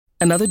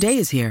Another day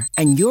is here,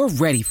 and you're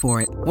ready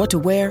for it. What to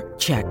wear?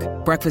 Check.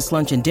 Breakfast,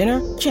 lunch, and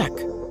dinner? Check.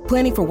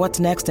 Planning for what's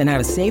next and how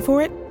to save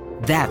for it?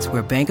 That's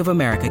where Bank of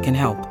America can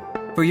help.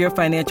 For your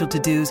financial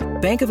to-dos,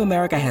 Bank of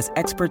America has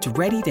experts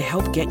ready to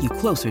help get you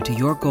closer to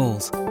your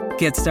goals.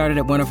 Get started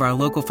at one of our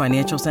local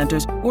financial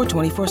centers or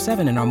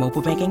 24/7 in our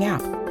mobile banking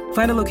app.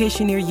 Find a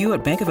location near you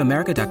at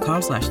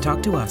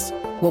bankofamerica.com/talktous.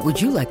 What would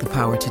you like the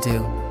power to do?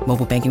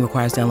 Mobile banking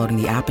requires downloading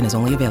the app and is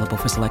only available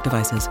for select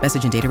devices.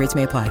 Message and data rates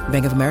may apply.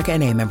 Bank of America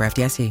N.A., member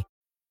FDIC.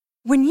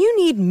 When you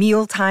need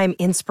mealtime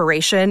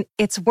inspiration,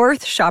 it's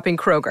worth shopping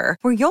Kroger,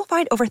 where you'll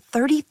find over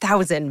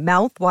 30,000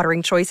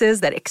 mouth-watering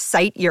choices that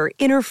excite your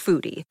inner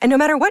foodie. And no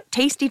matter what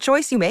tasty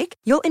choice you make,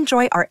 you'll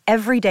enjoy our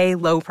everyday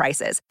low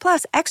prices,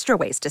 plus extra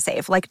ways to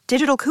save, like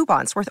digital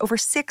coupons worth over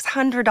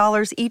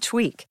 $600 each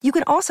week. You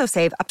can also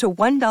save up to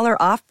 $1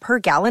 off per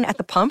gallon at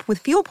the pump with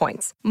fuel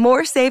points.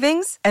 More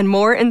savings and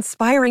more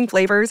inspiring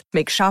flavors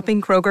make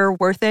shopping Kroger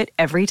worth it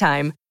every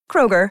time.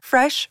 Kroger,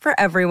 fresh for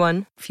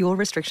everyone. Fuel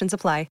restrictions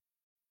apply.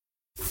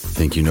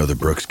 Think you know the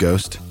Brooks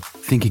Ghost?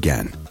 Think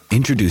again.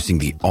 Introducing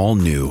the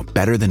all-new,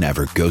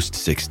 better-than-ever Ghost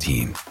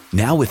 16.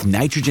 Now with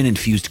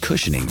nitrogen-infused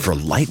cushioning for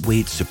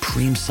lightweight,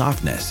 supreme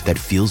softness that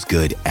feels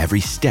good every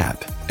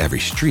step, every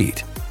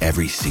street,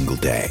 every single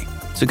day.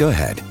 So go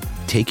ahead,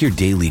 take your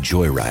daily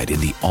joyride in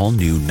the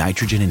all-new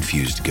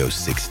nitrogen-infused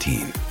Ghost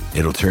 16.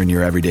 It'll turn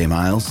your everyday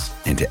miles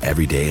into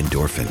everyday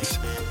endorphins.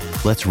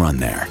 Let's run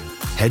there.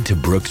 Head to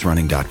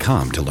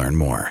brooksrunning.com to learn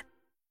more.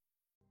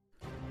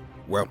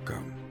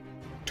 Welcome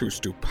to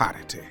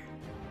Stupidity,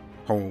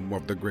 home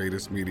of the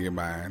greatest media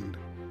mind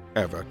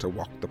ever to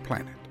walk the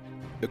planet.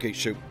 Okay,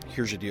 so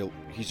here's the deal.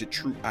 He's a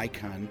true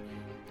icon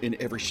in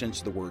every sense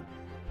of the word.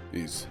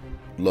 He's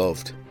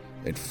loved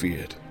and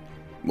feared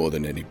more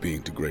than any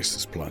being to grace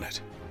this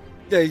planet.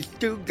 There's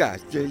two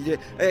guys,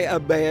 a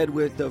man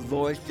with a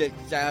voice that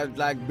sounds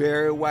like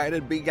Barry White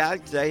and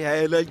Beyonce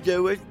had a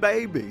Jewish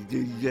baby.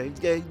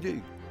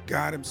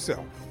 God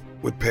himself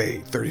would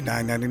pay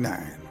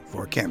 $39.99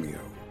 for a cameo.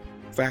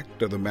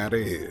 Fact of the matter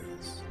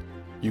is,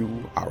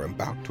 you are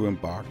about to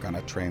embark on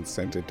a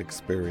transcendent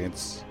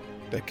experience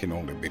that can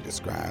only be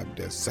described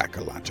as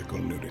psychological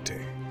nudity.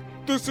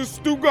 This is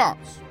Stu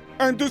Goss,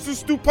 and this is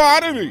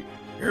Stupidity.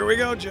 Here we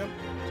go, Jim.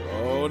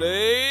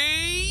 Tony!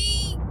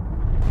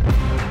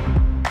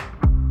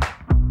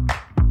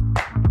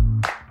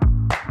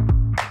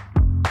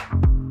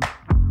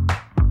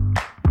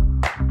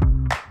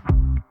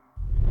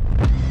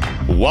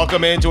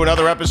 Welcome into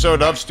another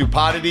episode of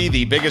Stupidity,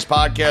 the biggest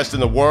podcast in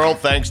the world,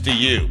 thanks to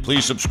you.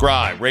 Please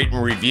subscribe, rate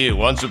and review,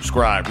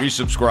 unsubscribe,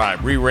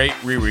 resubscribe, re-rate,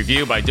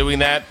 re-review. By doing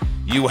that,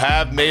 you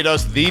have made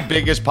us the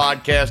biggest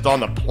podcast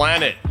on the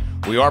planet.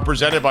 We are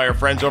presented by our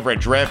friends over at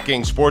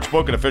DraftKings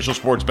Sportsbook, an official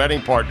sports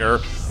betting partner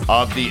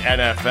of the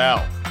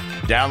NFL.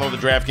 Download the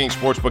DraftKings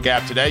Sportsbook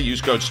app today. Use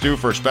code STU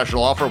for a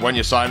special offer when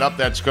you sign up.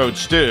 That's code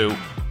STU,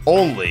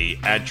 only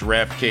at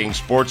DraftKings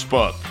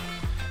Sportsbook.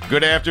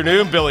 Good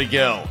afternoon, Billy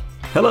Gill.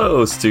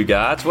 Hello, Stu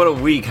Gotch. What a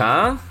week,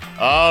 huh?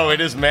 Oh, it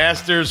is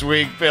Masters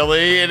Week,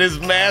 Billy. It is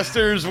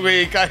Masters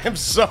Week. I am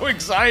so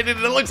excited.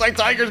 It looks like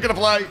Tiger's going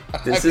to play.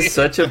 This is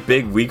such a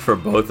big week for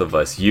both of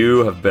us.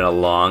 You have been a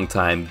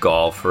longtime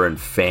golfer and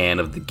fan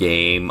of the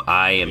game.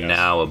 I am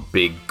now a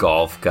big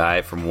golf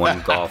guy from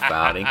one golf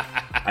outing.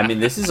 I mean,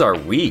 this is our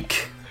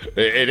week.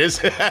 It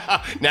is.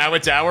 Now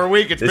it's our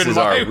week. This is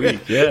our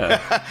week, yeah.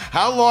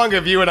 How long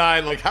have you and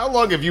I, how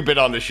long have you been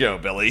on the show,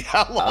 Billy?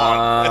 How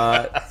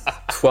long?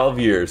 12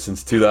 years,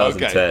 since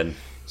 2010. Okay.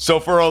 So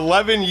for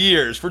 11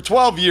 years, for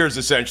 12 years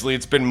essentially,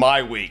 it's been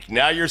my week.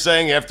 Now you're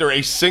saying after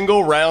a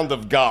single round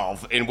of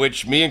golf in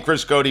which me and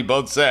Chris Cody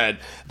both said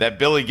that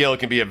Billy Gill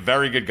can be a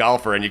very good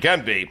golfer, and you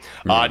can be,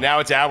 now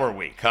it's our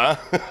week, huh?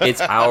 It's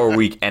our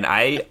week. And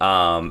I,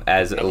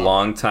 as a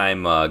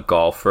longtime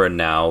golfer and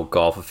now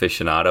golf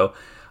aficionado,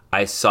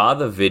 I saw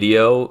the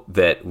video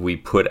that we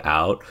put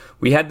out.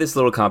 We had this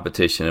little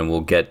competition, and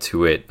we'll get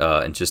to it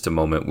in just a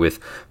moment, with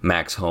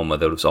Max Homa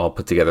that was all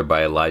put together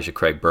by Elijah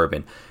Craig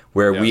Bourbon,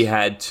 where we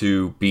had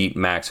to beat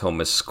Max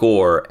Homa's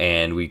score,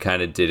 and we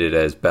kind of did it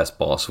as best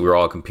ball. So we were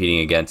all competing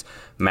against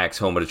Max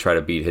Homa to try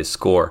to beat his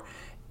score.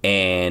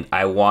 And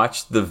I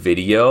watched the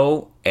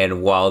video,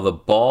 and while the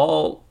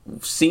ball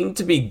seemed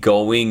to be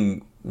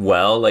going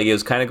well, like it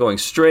was kind of going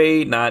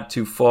straight, not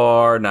too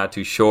far, not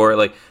too short,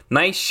 like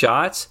nice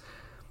shots.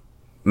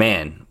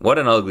 Man, what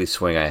an ugly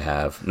swing I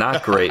have.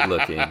 Not great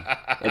looking.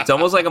 It's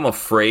almost like I'm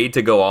afraid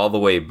to go all the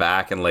way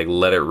back and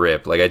let it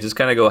rip. Like I just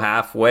kind of go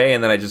halfway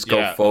and then I just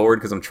go forward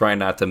because I'm trying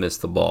not to miss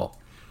the ball.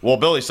 Well,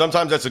 Billy,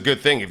 sometimes that's a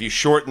good thing. If you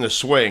shorten the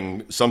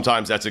swing,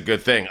 sometimes that's a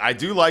good thing. I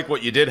do like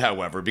what you did,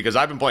 however, because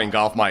I've been playing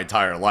golf my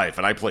entire life,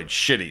 and I played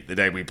shitty the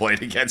day we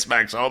played against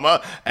Max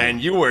Homa, and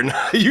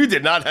you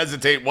did not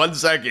hesitate 1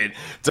 second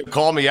to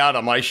call me out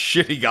on my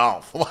shitty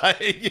golf.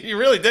 Like, you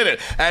really did it.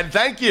 And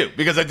thank you,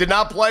 because I did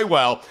not play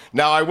well.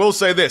 Now, I will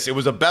say this. It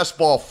was a best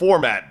ball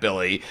format,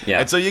 Billy,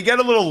 and so you get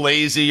a little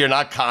lazy. You're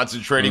not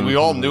concentrating. We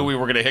all knew we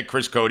were going to hit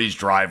Chris Cody's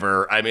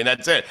driver. I mean,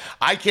 that's it.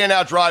 I can't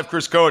outdrive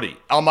Chris Cody.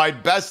 On my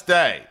best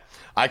day,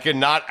 I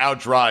cannot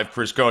outdrive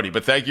Chris Cody,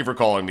 but thank you for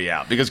calling me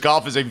out because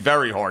golf is a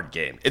very hard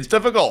game. It's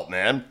difficult,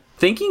 man.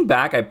 Thinking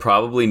back, I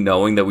probably,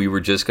 knowing that we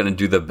were just going to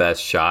do the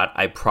best shot,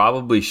 I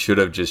probably should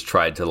have just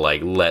tried to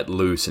like let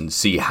loose and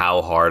see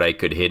how hard I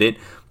could hit it.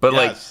 But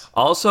like,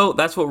 also,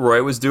 that's what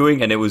Roy was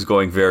doing, and it was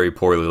going very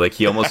poorly. Like,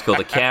 he almost killed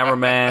a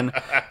cameraman.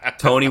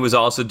 Tony was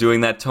also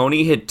doing that.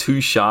 Tony hit 2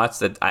 shots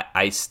that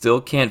I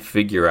still can't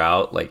figure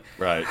out, like,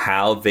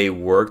 how they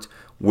worked,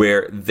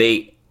 where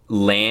they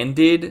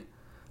landed.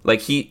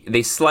 Like,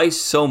 they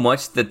sliced so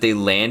much that they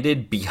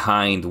landed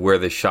behind where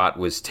the shot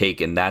was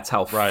taken. That's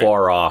how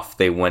far off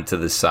they went to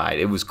the side.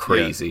 It was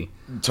crazy. Yeah.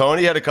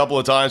 Tony had a couple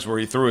of times where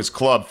he threw his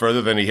club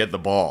further than he hit the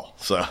ball.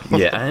 So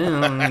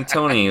yeah,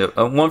 Tony,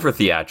 one for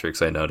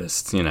theatrics, I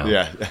noticed, you know.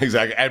 Yeah,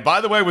 exactly. And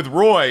by the way, with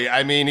Roy,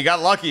 I mean, he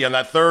got lucky on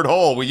that 3rd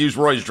hole. We used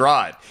Roy's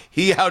drive.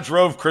 He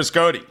outdrove Chris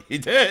Cody. He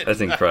did.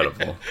 That's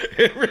incredible.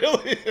 It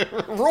really,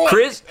 Roy.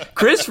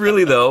 Chris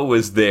really, though,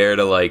 was there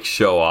to, like,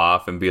 show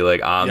off and be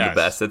like, I'm the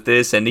best at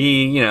this. And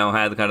he, you know,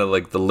 had kind of,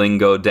 like, the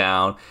lingo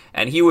down.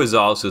 And he was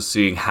also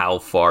seeing how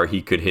far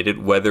he could hit it,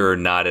 whether or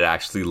not it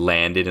actually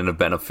landed in a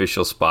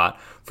beneficial spot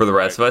for the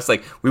rest of us.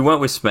 Like, we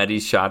went with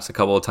Smetty's shots a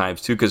couple of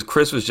times, too, because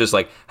Chris was just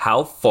like,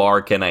 how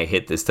far can I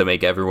hit this to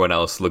make everyone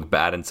else look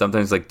bad? And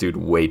sometimes, like, dude,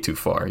 way too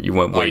far. You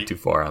went way too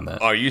far on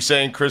that. Are you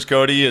saying Chris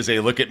Cody is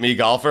a look-at-me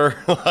golfer?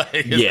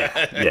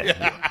 Yeah.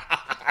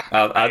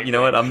 You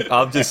know what?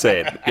 I'll just say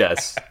it.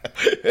 Yes.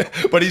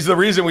 But he's the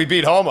reason we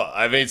beat Homa.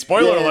 I mean,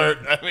 spoiler alert.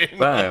 I mean,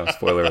 wow,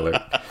 spoiler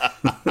alert.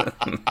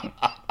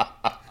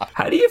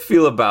 How do you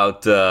feel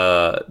about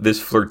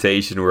this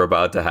flirtation we're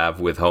about to have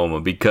with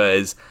Homa?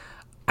 Because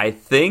I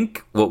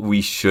think what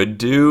we should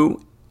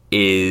do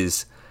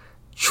is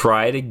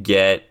try to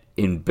get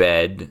in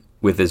bed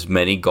with as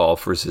many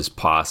golfers as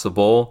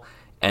possible.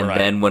 And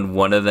then when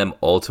one of them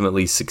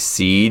ultimately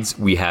succeeds,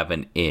 we have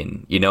an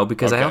in, you know,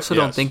 because I also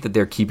don't think that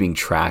they're keeping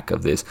track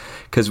of this,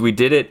 because we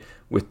did it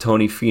with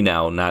Tony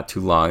Finau not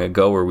too long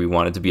ago where we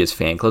wanted to be his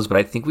fan clubs. But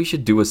I think we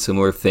should do a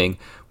similar thing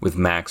with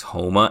Max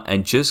Homa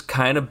and just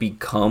kind of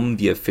become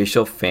the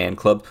official fan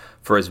club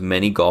for as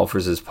many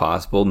golfers as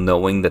possible,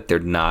 knowing that they're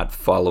not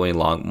following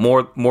along.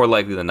 More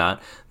likely than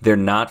not, they're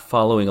not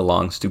following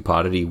along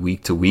Stupidity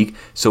week to week.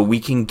 So we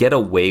can get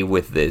away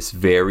with this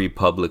very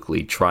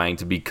publicly, trying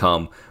to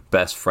become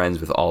best friends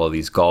with all of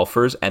these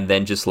golfers and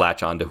then just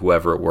latch on to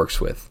whoever it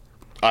works with.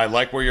 I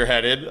like where you're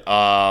headed.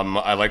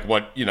 I like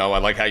I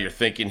like how you're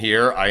thinking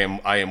here. I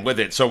am with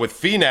it. So with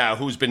Finau,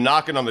 who's been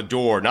knocking on the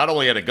door, not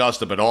only at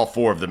Augusta, but all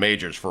 4 of the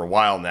majors for a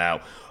while now.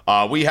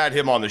 We had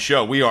him on the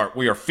show. We are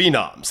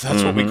phenoms.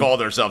 That's what we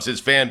called ourselves, his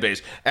fan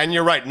base. And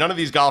you're right, none of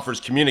these golfers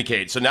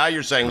communicate. So now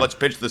you're saying let's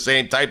pitch the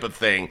same type of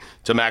thing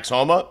to Max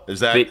Homa?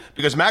 Is that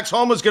because Max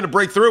Homa's going to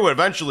break through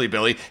eventually,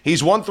 Billy?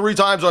 He's won 3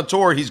 times on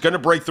tour. He's going to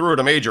break through at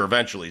a major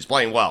eventually. He's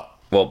playing well.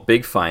 Well,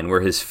 big fine. We're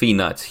his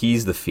phenuts.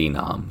 He's the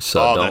phenom.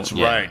 So that's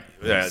right.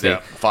 Yeah,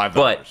 $5.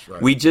 But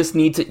right. we just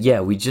need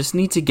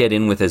to get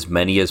in with as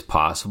many as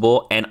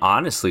possible. And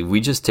honestly,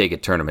 we just take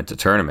it tournament to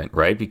tournament,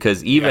 right?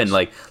 Because even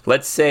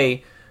let's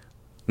say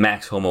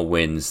Max Homa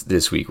wins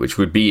this week, which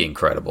would be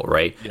incredible,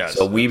 right? Yes.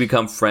 So we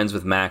become friends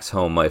with Max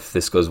Homa if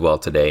this goes well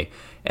today.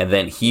 And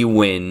then he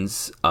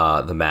wins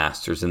the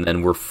Masters, and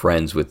then we're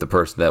friends with the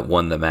person that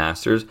won the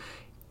Masters.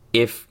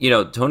 If,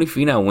 Tony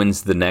Finau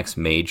wins the next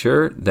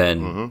major,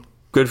 then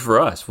good for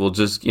us. We'll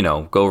just,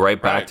 go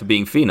right back to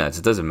being Phenuts.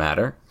 It doesn't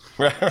matter.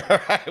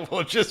 Right.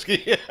 Well,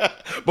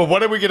 but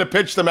what are we going to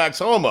pitch to Max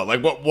Homa?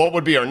 Like, what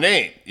would be our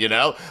name?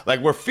 Like,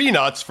 we're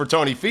Phenuts for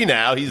Tony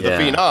Finau. He's the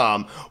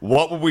phenom.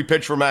 What would we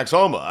pitch for Max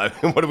Homa? I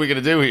mean, what are we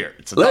going to do here?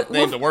 It's a tough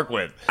name to work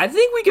with. I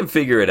think we can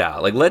figure it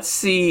out. Like, let's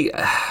see.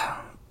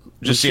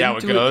 Just see how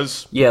it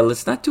goes?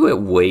 Let's not do it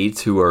way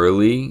too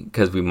early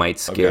because we might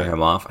scare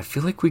him off. I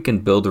feel like we can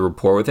build a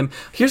rapport with him.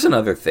 Here's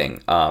another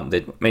thing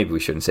that maybe we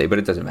shouldn't say, but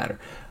it doesn't matter.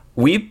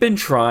 We've been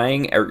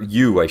trying, or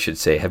you, I should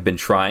say, have been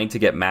trying to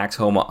get Max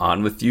Homa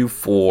on with you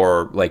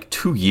for like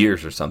 2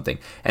 years or something.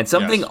 And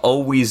something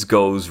always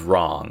goes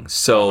wrong.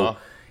 So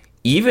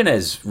even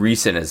as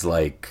recent as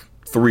like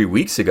 3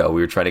 weeks ago,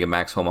 we were trying to get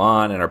Max Homa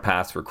on and our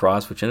paths were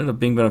crossed, which ended up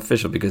being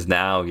beneficial because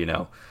now, we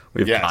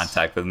have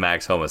contact with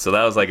Max Homa. So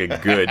that was like a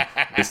good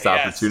missed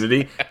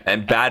opportunity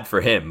and bad for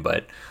him.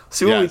 But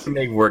see what we can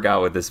make work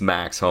out with this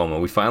Max Homa.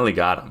 We finally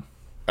got him.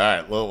 All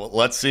right, well,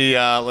 let's see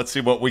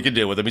what we can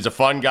do with him. He's a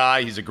fun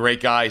guy. He's a great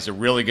guy. He's a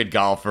really good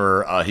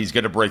golfer. He's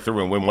going to break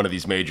through and win one of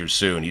these majors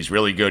soon. He's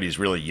really good. He's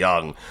really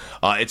young.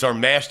 It's our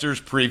Masters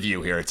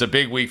preview here. It's a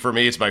big week for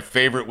me. It's my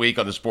favorite week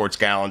on the sports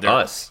calendar.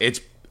 Us.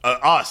 It's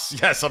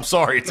us. Yes, I'm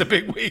sorry. It's a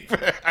big week.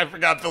 I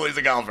forgot Billy's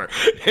a golfer.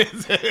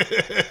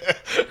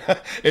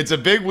 It's a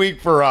big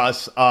week for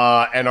us,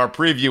 and our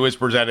preview is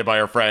presented by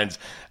our friends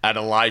at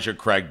Elijah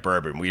Craig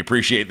Bourbon. We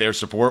appreciate their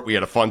support. We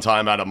had a fun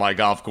time out at my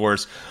golf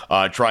course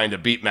trying to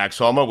beat Max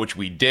Homa, which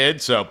we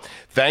did. So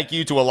thank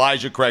you to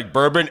Elijah Craig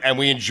Bourbon, and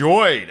we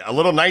enjoyed a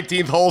little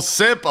 19th hole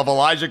sip of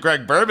Elijah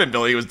Craig Bourbon,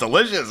 Billy. It was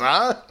delicious,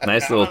 huh?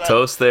 Nice little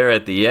toast there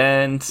at the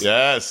end.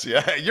 Yes.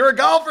 Yeah. You're a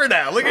golfer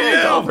now. Look at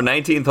you. Golfer,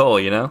 19th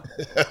hole,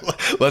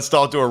 Let's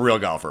talk to a real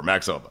golfer,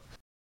 Max Homa.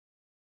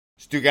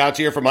 Stu Gouts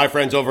here from my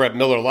friends over at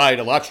Miller Lite.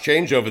 A lot's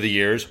changed over the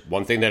years.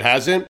 One thing that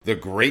hasn't, the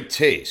great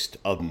taste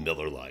of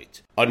Miller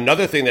Lite.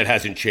 Another thing that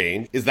hasn't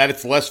changed is that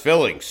it's less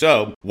filling.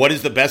 So, what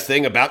is the best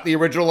thing about the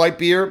original light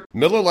beer?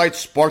 Miller Lite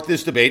sparked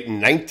this debate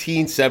in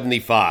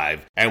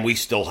 1975, and we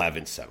still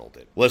haven't settled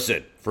it.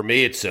 Listen, for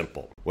me, it's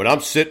simple. When I'm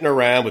sitting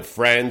around with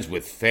friends,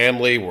 with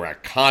family, we're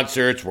at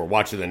concerts, we're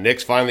watching the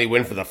Knicks finally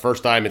win for the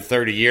first time in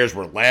 30 years,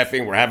 we're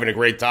laughing, we're having a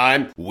great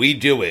time, we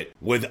do it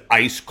with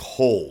ice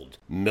cold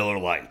Miller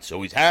Lites.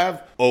 Always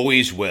have,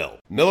 always will.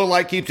 Miller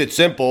Lite keeps it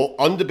simple,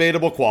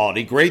 undebatable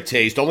quality, great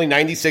taste, only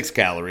 96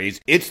 calories.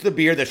 It's the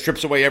beer that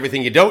strips away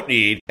everything you don't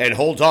need and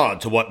holds on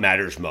to what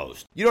matters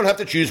most. You don't have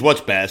to choose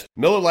what's best.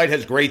 Miller Lite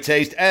has great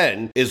taste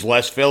and is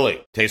less filling.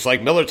 Tastes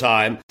like Miller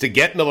time. To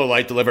get Miller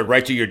Lite delivered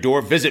right to your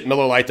door, visit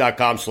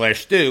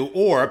MillerLite.com/stew,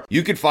 or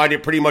you can find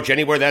it pretty much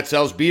anywhere that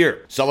sells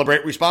beer.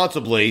 Celebrate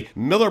responsibly.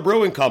 Miller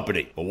Brewing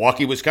Company,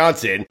 Milwaukee,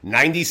 Wisconsin.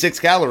 96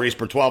 calories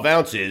per 12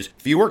 ounces.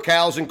 Fewer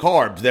calories and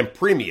carbs than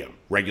premium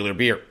regular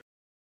beer.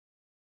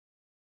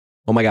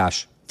 Oh my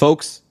gosh.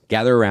 Folks,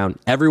 gather around.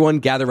 Everyone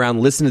gather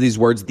around. Listen to these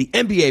words. The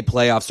NBA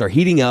playoffs are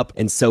heating up,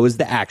 and so is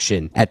the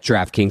action at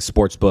DraftKings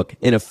Sportsbook,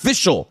 an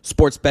official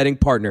sports betting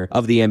partner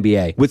of the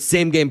NBA. With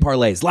same-game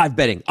parlays, live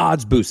betting,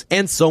 odds boosts,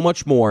 and so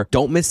much more,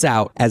 don't miss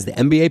out as the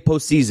NBA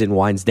postseason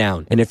winds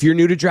down. And if you're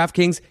new to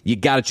DraftKings, you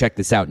got to check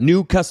this out.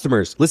 New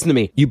customers, listen to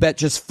me. You bet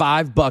just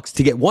 $5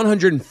 to get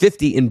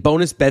 $150 in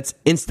bonus bets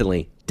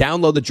instantly.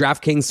 Download the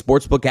DraftKings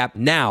Sportsbook app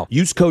now.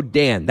 Use code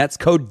DAN. That's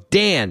code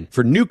DAN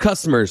for new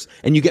customers,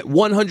 and you get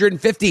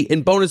 $150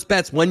 in bonus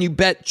bets when you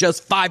bet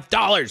just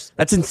 $5.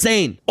 That's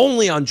insane.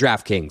 Only on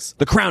DraftKings.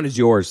 The crown is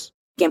yours.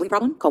 Gambling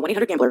problem? Call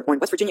 1-800-GAMBLER, or in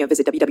West Virginia,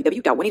 visit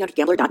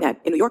www.1800gambler.net.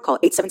 In New York, call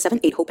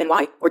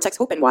 877-8-HOPE-NY or text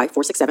HOPE-NY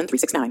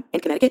 467-369. In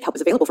Connecticut, help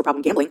is available for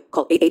problem gambling.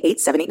 Call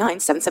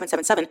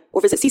 888-789-7777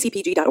 or visit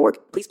ccpg.org.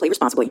 Please play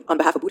responsibly. On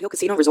behalf of Boot Hill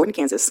Casino Resort in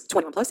Kansas.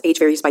 21 plus, age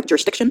varies by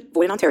jurisdiction.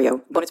 Void in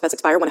Ontario. Bonus bets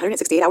expire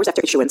 168 hours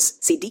after issuance.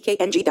 See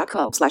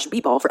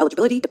dkng.co/bball for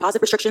eligibility,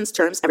 deposit restrictions,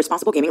 terms, and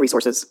responsible gaming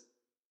resources.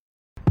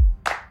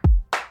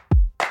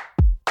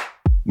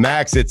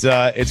 Max, it's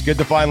good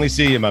to finally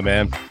see you, my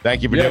man.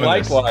 Thank you for doing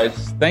this.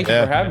 Likewise. Thank you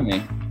for having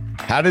me.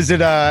 How does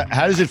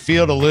it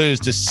feel to lose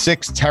to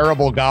 6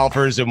 terrible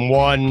golfers and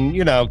one,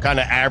 kind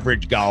of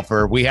average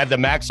golfer? We had the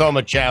Max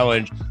Homa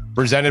Challenge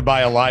presented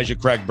by Elijah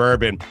Craig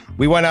Bourbon.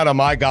 We went out on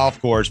my golf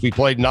course. We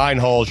played 9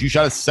 holes. You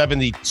shot a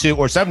 72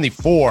 or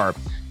 74,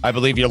 I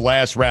believe, your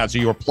last round. So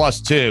you were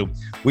 +2.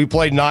 We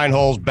played 9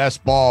 holes,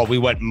 best ball. We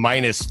went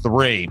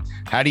 -3.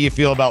 How do you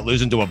feel about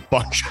losing to a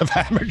bunch of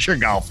amateur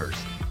golfers?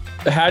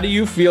 How do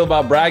you feel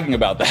about bragging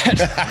about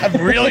that?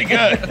 I'm really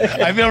good.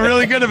 I feel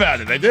really good about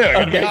it. I do. I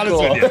gotta be honest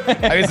with you.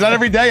 I mean, it's not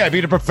every day I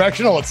beat a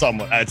professional at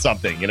something, I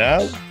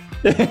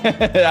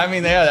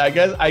mean, yeah,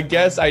 I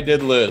guess I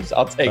did lose.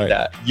 I'll take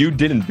that. You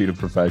didn't beat a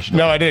professional.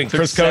 No, I didn't.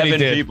 Chris Cody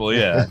did. 7 people,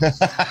 yeah.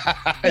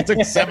 It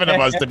took 7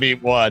 of us to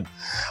beat one.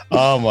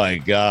 Oh, my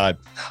God.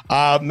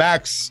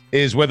 Max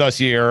is with us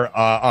here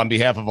on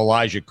behalf of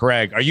Elijah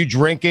Craig. Are you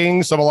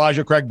drinking some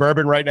Elijah Craig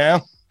bourbon right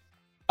now?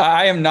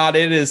 I am not.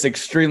 It is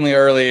extremely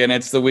early, and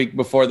it's the week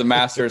before the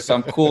Masters, so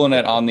I'm cooling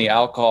it on the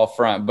alcohol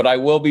front. But I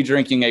will be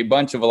drinking a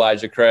bunch of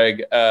Elijah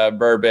Craig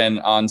bourbon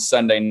on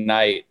Sunday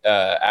night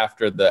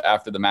after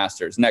the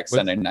Masters,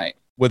 Sunday night.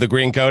 With a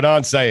green coat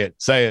on? Say it.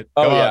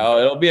 Oh, yeah.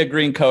 It'll be a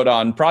green coat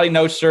on. Probably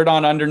no shirt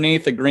on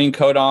underneath, a green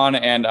coat on,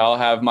 and I'll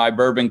have my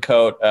bourbon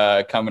coat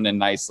coming in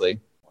nicely.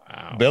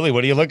 Wow. Billy,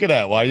 what are you looking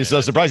at? Why are you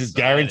so surprised? It's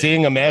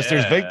guaranteeing a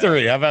Masters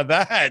victory. How about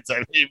that?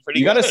 I mean,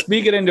 you got to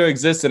speak it into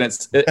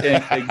existence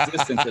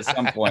at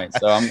some point.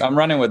 So I'm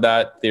running with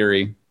that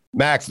theory.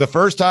 Max, the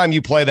first time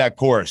you play that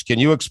course, can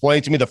you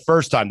explain to me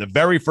the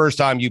very first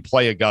time you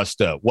play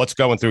Augusta? What's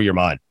going through your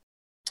mind?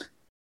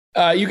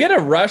 You get a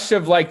rush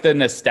of like the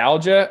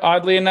nostalgia,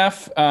 oddly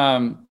enough.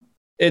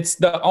 It's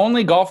the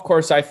only golf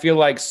course I feel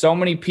like so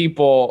many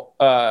people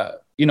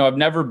I've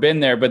never been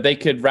there, but they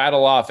could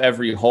rattle off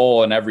every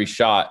hole and every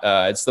shot.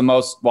 It's the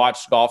most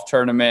watched golf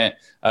tournament.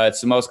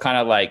 It's the most kind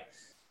of like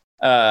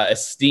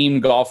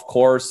esteemed golf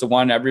course, the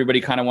one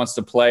everybody kind of wants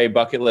to play,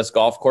 bucket list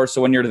golf course.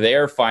 So when you're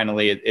there,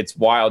 finally, it's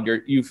wild.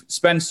 You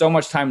spend so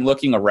much time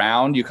looking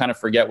around, you kind of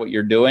forget what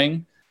you're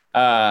doing.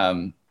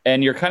 And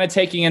you're kind of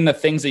taking in the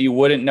things that you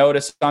wouldn't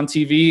notice on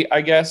TV,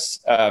 I guess,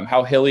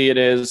 how hilly it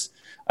is.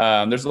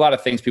 There's a lot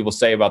of things people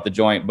say about the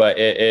joint, but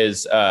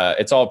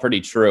it's all pretty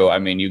true. I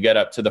mean, you get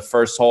up to the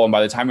first hole, and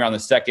by the time you're on the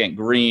second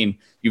green,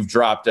 you've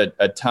dropped a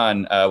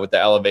ton with the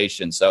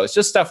elevation. So it's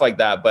just stuff like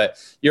that. But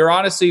you're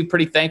honestly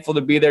pretty thankful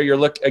to be there. You're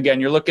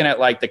looking at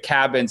like the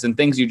cabins and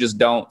things you just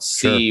don't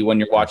see when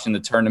you're watching the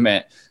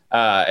tournament.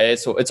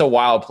 It's a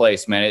wild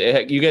place,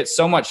 man. You get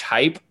so much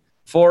hype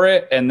for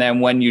it, and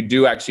then when you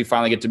do actually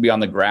finally get to be on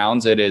the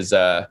grounds, it is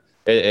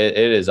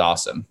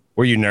awesome.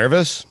 Were you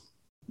nervous?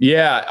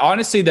 Yeah,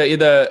 honestly,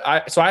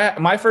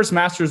 my first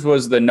Masters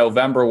was the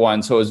November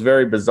one, so it was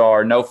very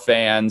bizarre. No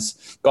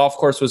fans. Golf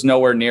course was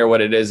nowhere near what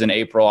it is in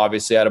April.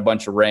 Obviously, I had a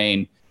bunch of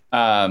rain.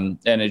 and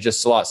it's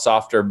just a lot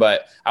softer.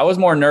 But I was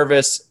more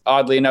nervous,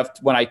 oddly enough,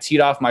 when I teed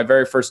off my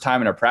very first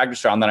time in a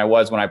practice round than I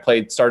was when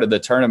I started the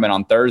tournament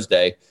on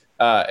Thursday.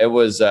 It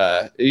was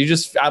I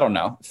don't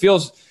know,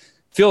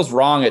 feels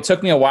wrong. It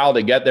took me a while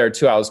to get there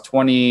too. I was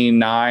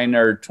 29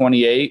 or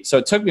 28, so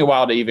it took me a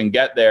while to even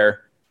get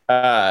there.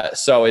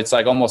 So it's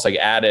like almost like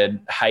added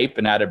hype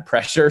and added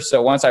pressure.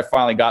 So once I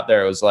finally got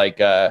there, it was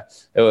like, I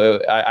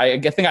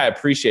think I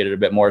appreciated it a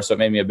bit more. So it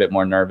made me a bit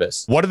more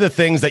nervous. What are the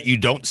things that you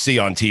don't see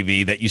on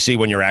TV that you see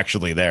when you're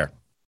actually there?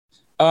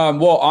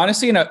 Well,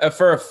 honestly,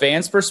 for a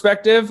fan's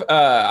perspective,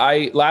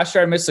 last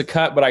year I missed a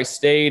cut, but I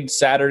stayed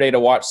Saturday to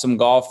watch some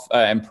golf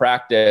and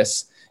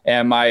practice.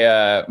 And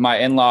my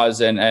in-laws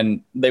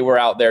and they were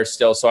out there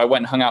still. So I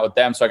went and hung out with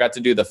them. So I got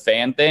to do the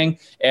fan thing,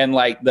 and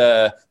like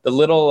the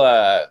little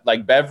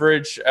like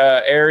beverage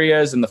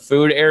areas and the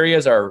food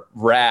areas are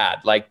rad.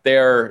 Like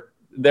they're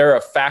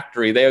a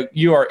factory.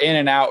 You are in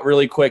and out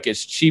really quick.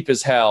 It's cheap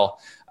as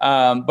hell.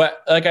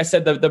 But like I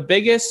said, the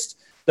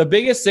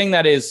biggest thing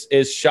that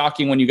is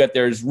shocking when you get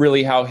there is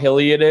really how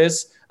hilly it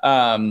is.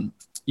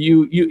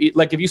 You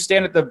like if you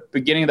stand at the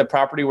beginning of the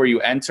property where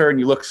you enter and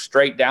you look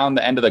straight down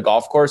the end of the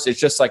golf course, it's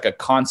just like a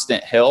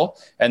constant hill,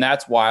 and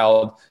that's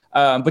wild.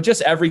 But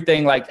just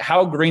everything, like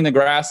how green the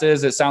grass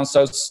is. It sounds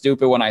so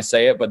stupid when I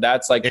say it, but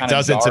that's like it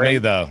doesn't to me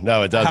though.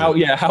 No, it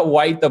doesn't. How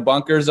white the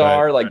bunkers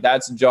are, like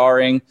that's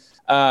jarring.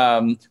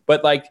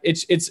 But like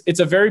it's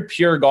a very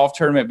pure golf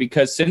tournament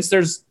because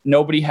since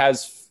nobody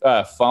has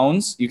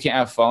phones, you can't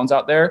have phones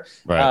out there.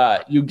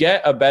 Right. You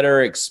get a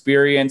better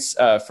experience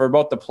for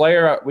both the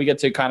player. We get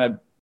to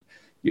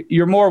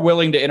you're more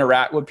willing to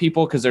interact with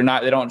people because they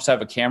don't just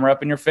have a camera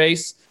up in your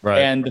face. Right.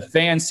 And the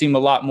fans seem a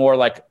lot more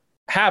like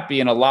happy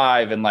and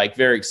alive and like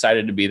very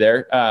excited to be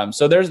there.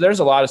 So there's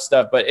a lot of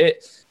stuff, but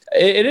it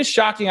is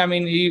shocking. I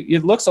mean,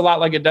 it looks a lot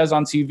like it does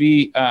on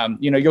TV.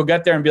 You'll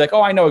get there and be like,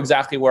 oh, I know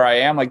exactly where I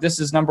am. Like this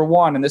is number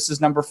 1 and this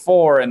is number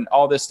 4 and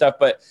all this stuff.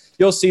 But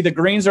you'll see the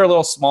greens are a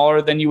little smaller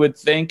than you would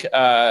think.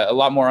 A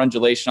lot more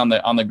undulation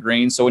on the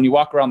green. So when you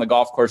walk around the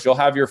golf course, you'll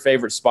have your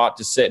favorite spot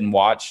to sit and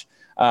watch.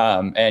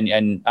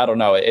 And I don't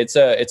know, it's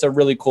a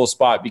really cool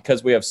spot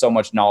because we have so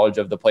much knowledge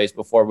of the place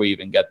before we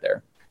even get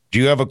there. Do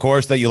you have a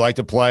course that you like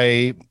to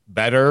play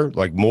better,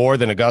 like more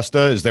than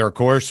Augusta? Is there a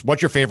course?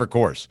 What's your favorite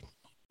course?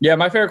 Yeah,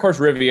 my favorite course,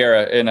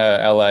 Riviera in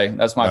LA.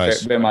 That's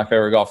been my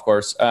favorite golf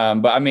course.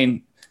 But I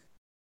mean,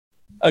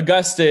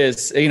 Augusta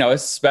is,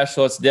 it's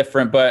special, it's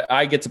different, but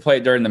I get to play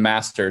it during the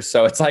Masters.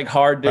 So it's like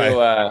hard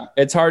to,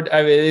 it's hard.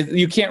 I mean,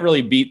 you can't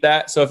really beat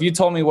that. So if you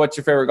told me what's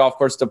your favorite golf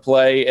course to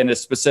play in a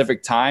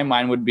specific time,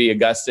 mine would be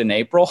Augusta in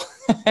April.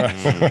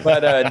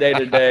 But day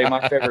to day,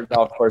 my favorite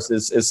golf course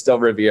is still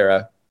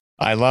Riviera.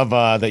 I love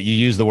that you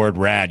use the word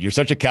rad. You're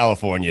such a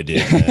California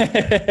dude.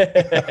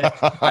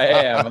 I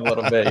am a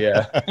little bit,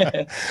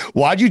 yeah.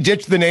 Why'd you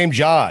ditch the name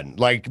John?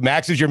 Like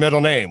Max is your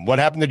middle name. What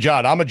happened to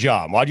John? I'm a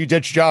John. Why'd you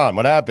ditch John?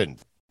 What happened?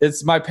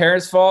 It's my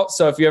parents' fault.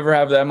 So if you ever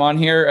have them on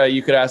here,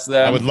 you could ask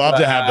them. I would love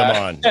to have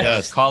them on.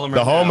 Yes. Call them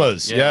the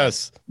Homas. Yeah.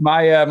 Yes.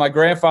 My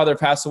grandfather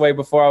passed away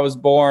before I was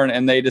born,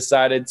 and they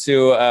decided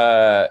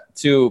to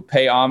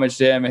pay homage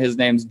to him. His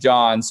name's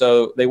John.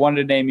 So they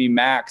wanted to name me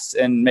Max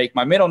and make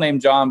my middle name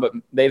John, but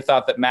they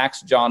thought that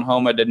Max John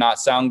Homa did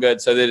not sound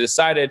good. So they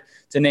decided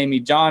to name me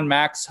John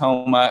Max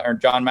Homa or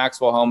John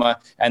Maxwell Homa,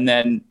 and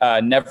then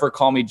never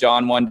call me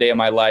John one day of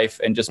my life,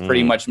 and just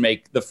pretty much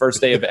make the first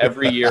day of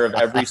every year of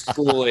every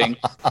schooling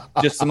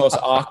just the most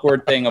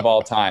awkward thing of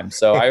all time.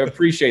 So I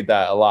appreciate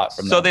that a lot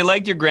from them. So they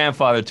liked your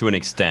grandfather to an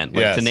extent,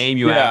 like to name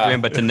you after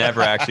him, but to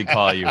never actually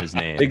call you his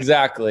name.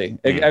 Exactly.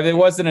 It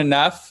wasn't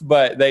enough,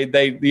 but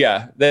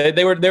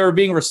they were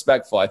being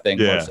respectful, I think,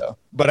 more so.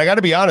 But I got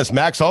to be honest,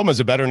 Max Homa is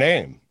a better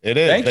name. It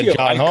is. Thank you.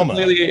 John Homa.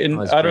 Completely and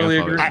utterly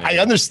agree. I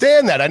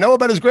understand that. I know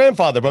about his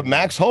grandfather, but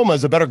Max Homa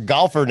is a better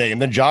golfer name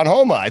than John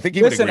Homa. I think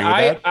he would agree with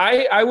that.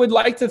 I would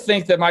like to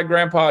think that my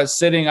grandpa is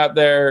sitting up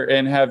there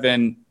in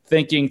heaven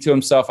thinking to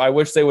himself, I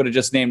wish they would have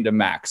just named him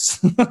Max.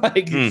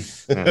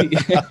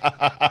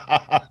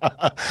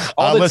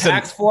 All the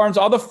tax forms,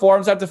 all the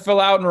forms I have to fill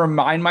out and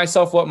remind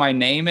myself what my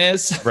name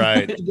is.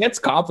 Right. It gets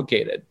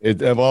complicated.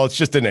 It's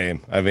just a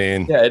name. I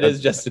mean. Yeah, it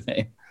is just a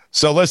name.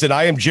 So listen,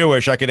 I am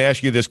Jewish. I can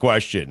ask you this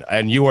question,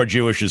 and you are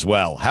Jewish as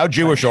well. How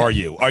Jewish are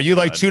you? Are you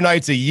like 2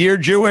 nights a year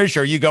Jewish,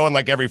 or are you going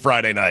like every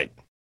Friday night?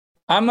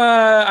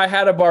 I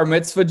had a bar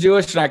mitzvah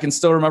Jewish, and I can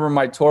still remember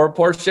my Torah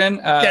portion.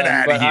 Get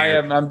out of here.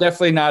 I'm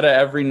definitely not a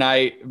every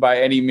night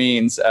by any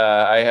means.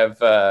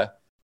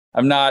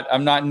 I'm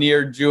not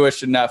near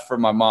Jewish enough for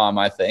my mom,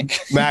 I think.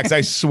 Max,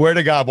 I swear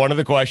to God, one of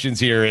the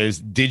questions here is,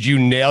 did you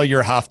nail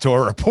your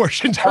Haftorah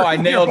portion? Oh, I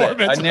nailed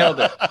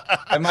it.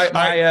 And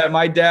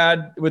my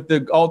dad, with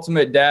the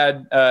ultimate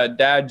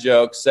dad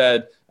joke,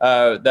 said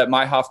that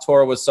my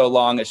Haftorah was so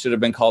long it should have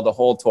been called the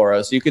whole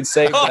Torah. So you could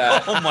save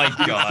that. Oh my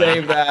God!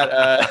 Save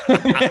that.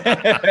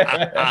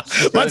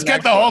 Let's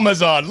get the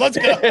Homas on. Let's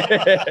go.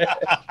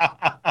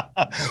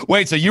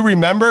 Wait, so you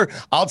remember?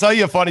 I'll tell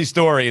you a funny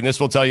story, and this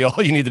will tell you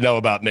all you need to know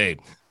about me.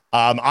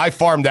 I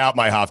farmed out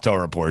my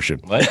Haftorah portion.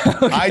 What?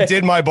 I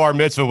did my bar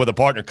mitzvah with a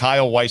partner.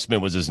 Kyle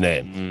Weissman was his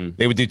name.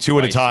 They would do 2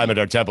 at a time at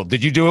our temple.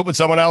 Did you do it with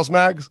someone else,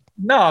 Max?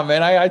 No,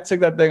 man, I took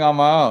that thing on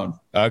my own.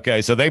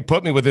 Okay, so they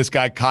put me with this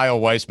guy, Kyle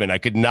Weissman. I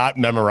could not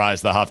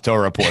memorize the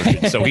Haftorah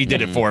portion, so he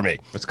did it for me.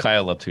 What's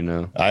Kyle up to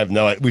now? I have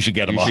no idea. We should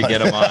get him on. We should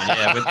get him on,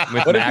 yeah.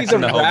 With What if Max he's a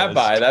and the homos.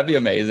 rabbi? That'd be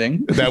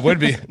amazing. That would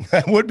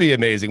be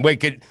amazing. Wait,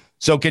 can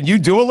you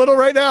do a little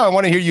right now? I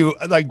want to hear you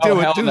do it.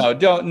 Hell no,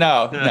 don't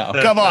no.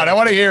 Come on, I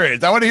want to hear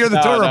it. I want to hear the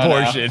Torah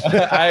portion.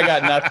 I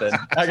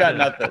got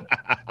nothing.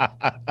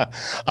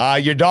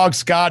 Your dog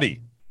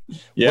Scotty.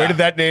 Yeah. Where did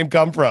that name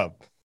come from?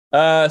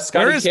 Scotty.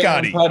 Where is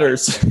Scotty?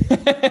 Putters.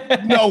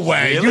 No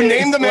way. Really? You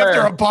named them after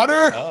a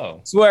putter?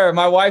 Oh. Swear,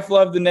 my wife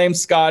loved the name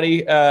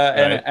Scotty,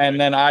 and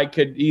then I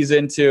could ease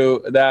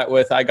into that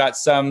with I got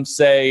some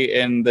say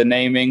in the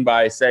naming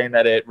by saying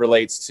that it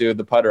relates to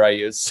the putter I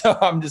use. So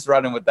I'm just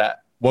running with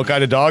that. What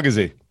kind of dog is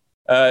he?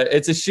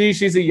 It's a she.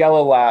 She's a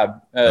yellow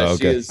lab. Okay.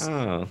 She is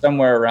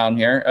somewhere around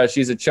here.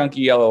 She's a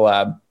chunky yellow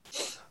lab.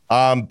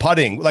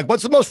 Putting, like,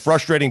 what's the most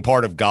frustrating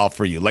part of golf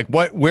for you? Like,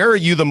 where are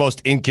you the most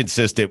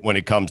inconsistent when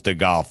it comes to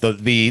golf?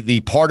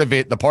 The part of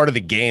it, the part of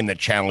the game that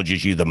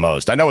challenges you the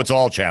most. I know it's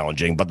all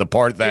challenging, but the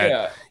part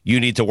that you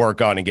need to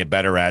work on and get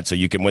better at so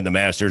you can win the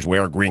Masters,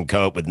 wear a green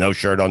coat with no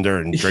shirt under,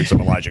 and drink some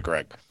Elijah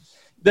Craig.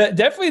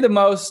 Definitely the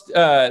most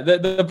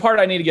the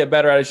part I need to get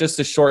better at is just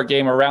the short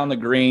game around the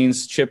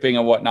greens, chipping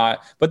and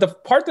whatnot. But the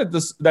part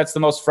that's the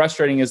most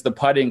frustrating is the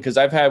putting, because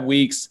I've had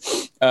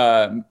weeks,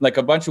 like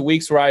a bunch of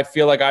weeks where I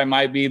feel like I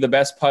might be the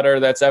best putter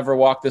that's ever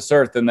walked this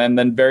earth, and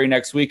then very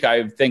next week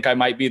I think I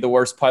might be the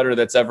worst putter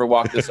that's ever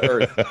walked this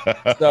earth.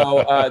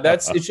 So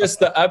it's just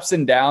the ups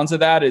and downs of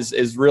that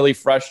is really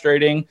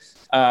frustrating.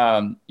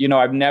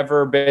 I've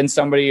never been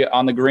somebody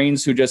on the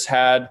greens who just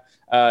had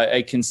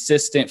a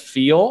consistent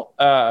feel.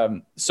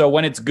 So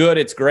when it's good,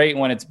 it's great.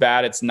 When it's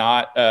bad, it's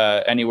not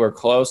anywhere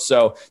close.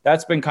 So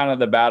that's been kind of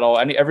the battle.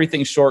 And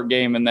everything short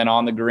game and then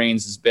on the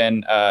greens has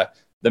been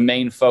the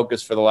main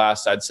focus for the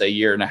last, I'd say,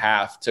 year and a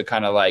half to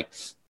kind of like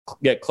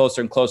get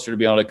closer and closer to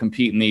be able to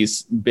compete in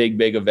these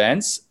big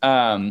events.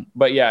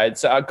 But yeah,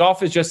 it's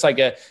golf is just like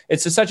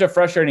such a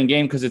frustrating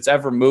game because it's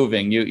ever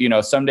moving. You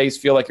know, some days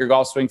feel like your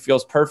golf swing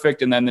feels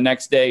perfect, and then the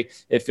next day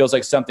it feels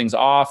like something's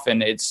off,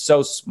 and it's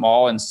so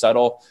small and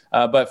subtle.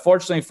 But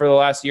fortunately for the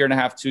last year and a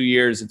half, 2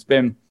 years, it's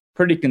been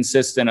pretty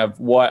consistent of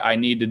what I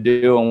need to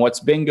do and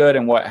what's been good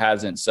and what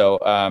hasn't. So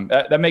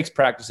that makes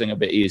practicing a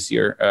bit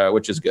easier,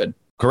 which is good.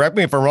 Correct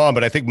me if I'm wrong,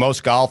 but I think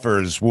most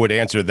golfers would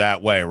answer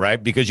that way,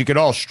 right? Because you can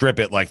all strip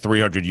it like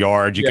 300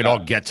 yards. You can all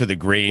get to the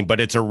green,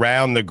 but it's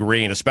around the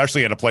green,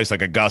 especially at a place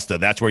like Augusta.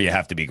 That's where you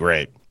have to be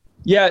great.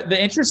 Yeah,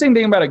 the interesting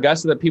thing about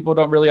Augusta that people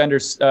don't really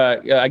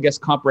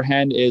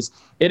comprehend is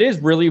it is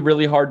really,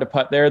 really hard to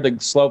putt there. The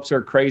slopes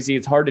are crazy.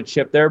 It's hard to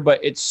chip there, but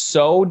it's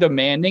so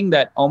demanding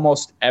that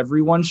almost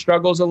everyone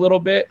struggles a little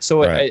bit.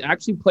 So it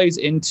actually plays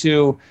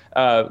into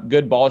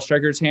good ball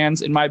strikers'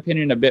 hands, in my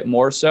opinion, a bit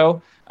more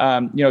so.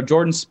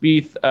 Jordan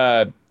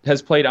Spieth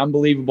has played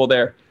unbelievable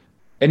there,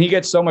 and he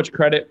gets so much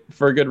credit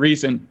for a good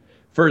reason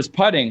for his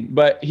putting,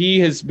 but he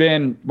has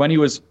been, when he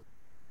was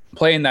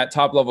playing that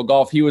top level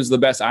golf, he was the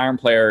best iron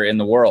player in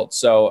the world.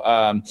 So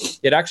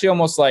it actually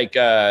almost like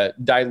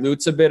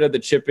dilutes a bit of the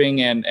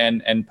chipping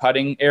and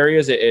putting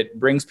areas. It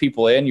brings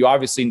people in. You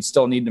obviously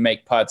still need to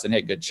make putts and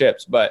hit good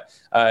chips, but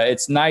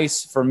it's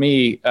nice for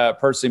me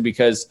personally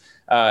because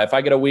if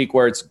I get a week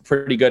where it's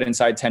pretty good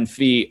inside 10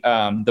 feet,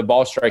 the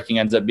ball striking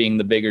ends up being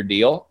the bigger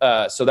deal.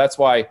 So that's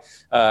why,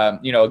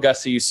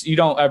 Augusta, you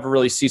don't ever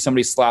really see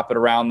somebody slap it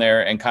around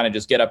there and kind of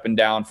just get up and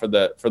down for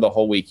the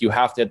whole week. You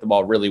have to hit the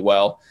ball really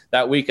well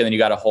that week, and then you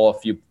got to hole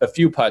a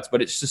few putts.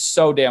 But it's just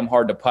so damn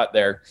hard to putt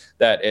there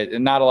that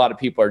not a lot of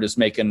people are just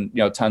making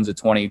tons of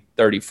 20,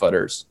 30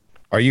 footers.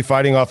 Are you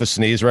fighting off a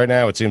sneeze right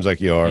now? It seems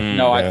like you are.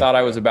 No, I thought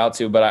I was about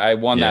to, but I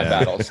won that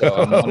battle.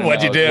 So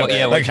what'd you do?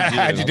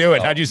 How'd you do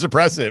it? How'd you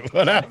suppress it?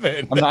 What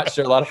happened? I'm not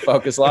sure. A lot of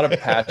focus, a lot of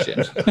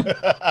passion.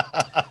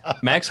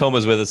 Max Homa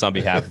is with us on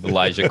behalf of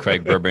Elijah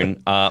Craig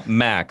Bourbon.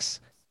 Max,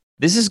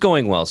 this is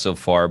going well so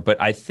far, but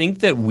I think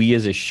that we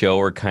as a show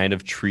are kind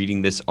of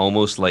treating this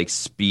almost like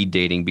speed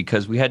dating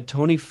because we had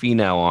Tony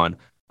Finau on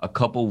a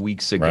couple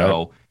weeks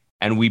ago. Right.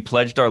 And we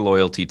pledged our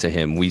loyalty to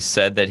him. We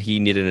said that he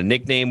needed a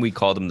nickname. We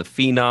called him the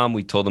Phenom.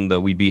 We told him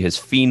that we'd be his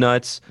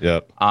Phenuts.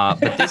 Yep.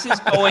 But this is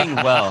going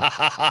well.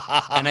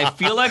 And I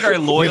feel like our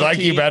loyalty... We like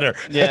you better.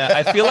 Yeah,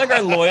 I feel like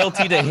our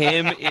loyalty to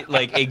him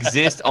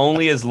exists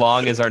only as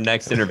long as our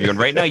next interview. And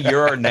right now,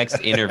 you're our next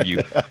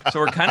interview. So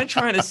we're kind of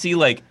trying to see,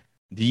 do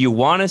you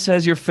want us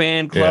as your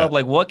fan club?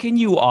 Yeah. What can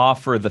you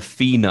offer the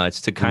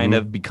Phenuts to kind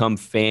of become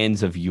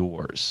fans of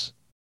yours?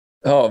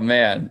 Oh,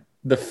 man.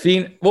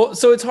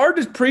 So it's hard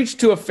to preach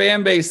to a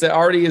fan base that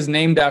already is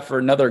named after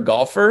another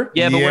golfer.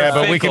 Yeah,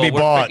 but we can be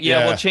bought.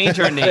 We'll change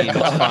our name. It's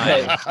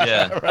fine.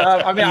 Yeah.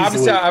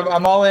 Obviously,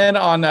 I'm all in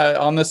on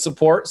the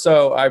support,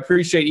 so I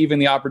appreciate even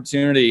the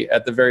opportunity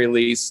at the very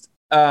least.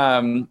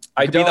 I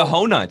don't be the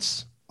Ho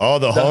Nuts. Oh,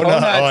 the Ho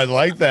Nuts. Oh, I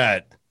like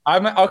that.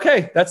 I'm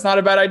okay. That's not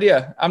a bad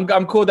idea. I'm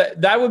cool.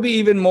 That would be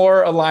even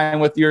more aligned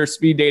with your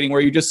speed dating,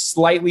 where you just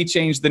slightly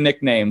change the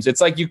nicknames.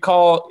 It's like you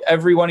call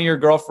every one of your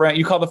girlfriend.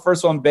 You call the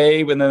first one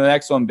Babe, and then the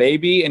next one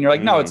Baby, and you're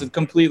like, no, it's a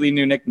completely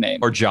new nickname.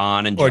 Or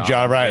John and John. Or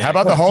John, right? How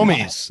about the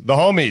homies? The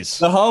homies.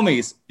 The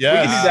homies.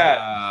 Yeah, we can do that.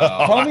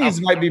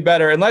 Homies might be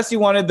better, unless you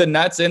wanted the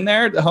nuts in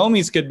there. The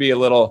homies could be a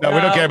little. No,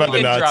 we don't care about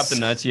the nuts. Drop the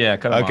nuts. Yeah.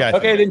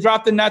 Okay, then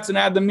drop the nuts and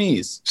add the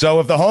me's. So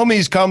if the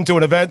homies come to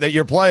an event that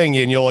you're playing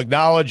in, you'll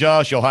acknowledge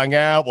us. You'll hang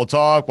out. We'll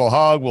talk. We'll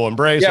hug. We'll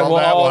embrace. Yeah, all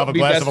that. We'll have a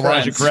glass of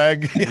friends. Elijah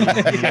Craig.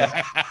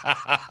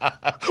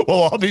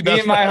 We'll all be me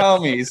and my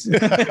homies.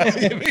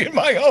 Me and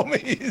my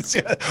homies.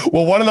 Yeah.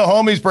 Well, one of the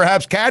homies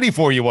perhaps caddy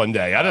for you one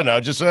day. I don't know.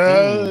 Just Mikey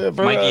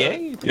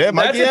A. Yeah,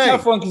 Mikey That's a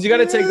tough one because you got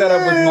to take that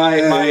up with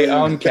my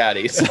own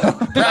caddy. So.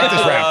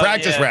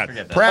 Practice round.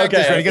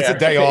 He gets a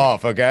day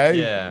off. Okay.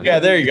 Yeah.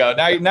 There you go.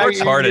 Now you're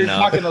enough.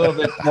 talking a little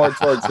bit more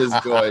towards his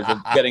joys of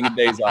getting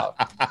days off.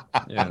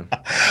 Yeah.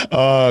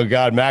 Oh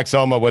God, Max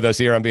Homa with us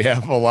here on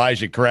behalf of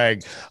Elijah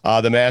Craig.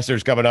 The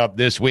Masters coming up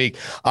this week.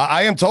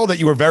 I am told that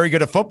you were very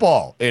good at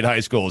football in high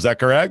school. Is that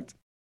correct?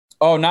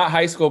 Oh, not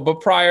high school,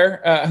 but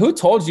prior. Who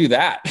told you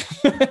that?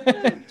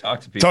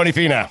 Talk to people. Tony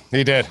Finau.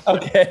 He did.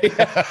 Okay.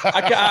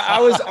 I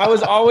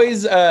was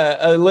always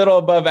a little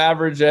above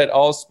average at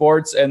all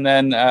sports, and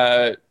then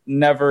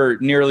never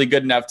nearly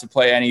good enough to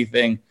play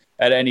anything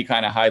at any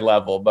kind of high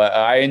level. But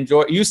I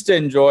used to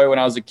enjoy when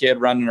I was a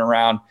kid running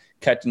around,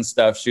 catching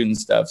stuff, shooting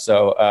stuff.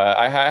 So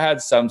I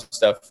had some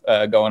stuff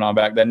going on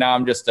back then. Now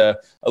I'm just a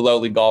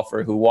lowly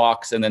golfer who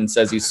walks and then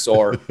says he's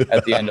sore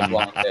at the end of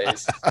long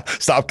days.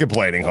 Stop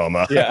complaining,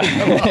 Homa. Yeah,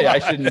 I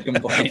shouldn't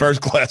complain.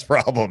 First class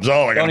problems.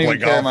 Oh, I got to play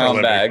golf my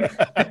own bag.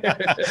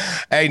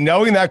 Hey,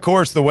 knowing that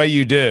course the way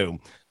you do,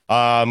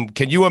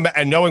 can you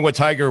and knowing what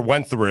Tiger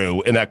went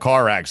through in that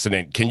car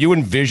accident, can you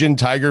envision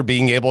Tiger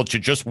being able to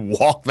just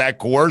walk that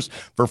course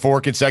for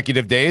 4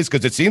 consecutive days?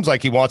 Because it seems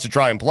like he wants to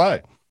try and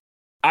play.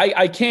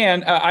 I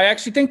can. I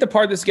actually think the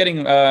part that's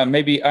getting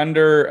maybe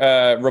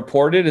under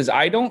reported is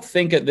I don't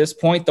think at this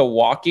point the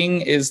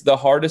walking is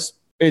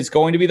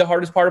going to be the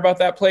hardest part about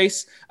that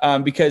place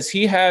because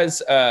he has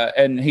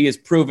and he has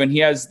proven he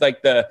has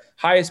like the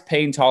highest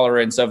pain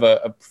tolerance of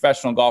a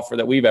professional golfer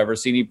that we've ever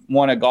seen. He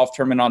won a golf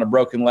tournament on a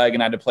broken leg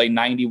and had to play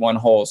 91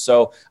 holes.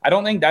 So I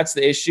don't think that's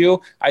the issue.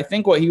 I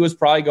think what he was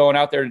probably going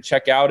out there to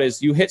check out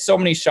is you hit so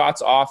many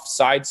shots off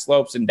side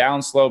slopes and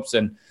down slopes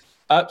and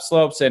up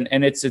slopes and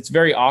it's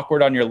very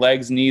awkward on your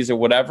legs, knees, or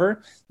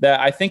whatever,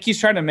 that I think he's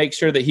trying to make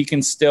sure that he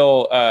can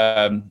still,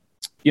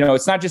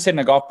 it's not just hitting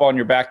a golf ball in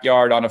your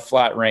backyard on a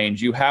flat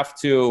range. You have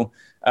to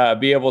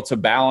be able to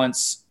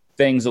balance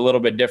things a little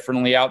bit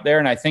differently out there.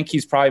 And I think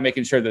he's probably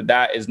making sure that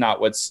that is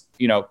not what's,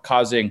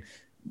 causing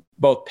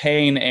both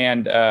pain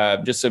and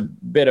just a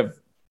bit of,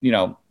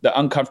 the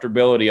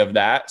uncomfortability of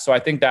that. So I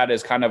think that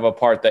is kind of a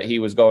part that he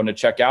was going to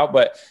check out.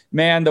 But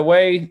man, the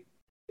way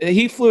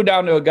he flew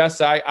down to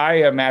Augusta,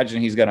 I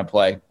imagine he's going to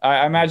play.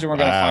 I imagine we're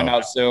going to find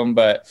out soon,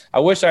 but I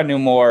wish I knew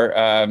more.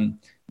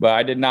 But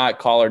I did not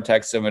call or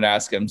text him and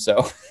ask him.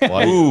 So,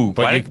 Ooh,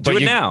 do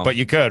it now. But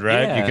you could,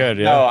 right? Yeah. You could.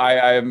 Yeah. No,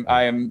 I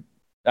am.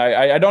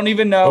 I don't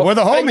even know. But we're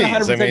the homies.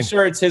 I'm 100%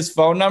 sure it's his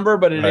phone number,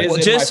 but it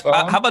is in my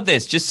phone. How about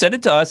this? Just send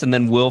it to us, and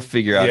then we'll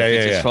figure out if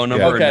it's his phone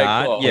number or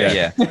not. Cool.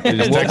 Yeah.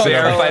 We'll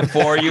verify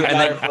for you, and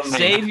then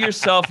save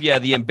yourself. Yeah,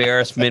 the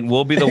embarrassment.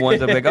 We'll be the ones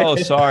that be like, "Oh,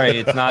 sorry,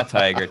 it's not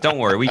Tiger. Don't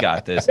worry, we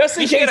got this." Just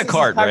in you case get a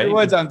cart, Tiger right?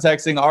 Woods, I'm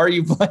texting. Are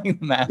you playing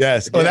the Masters?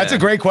 Yes. Well, that's a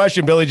great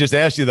question. Billy just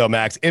asked you though,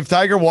 Max. If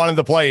Tiger wanted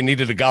to play and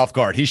needed a golf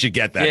cart, he should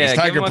get that. Yeah, He's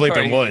Tiger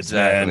bleeping Woods,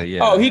 man.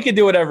 Yeah. Oh, he could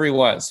do whatever he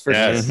wants for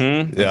sure.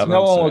 Mm-hmm. Yeah.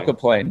 No one will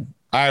complain.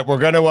 All right,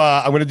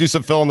 I'm gonna do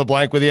some fill in the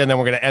blank with you, and then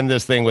we're gonna end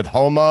this thing with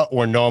Homa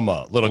or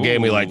Noma, little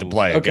game we like to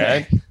play.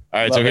 Okay. All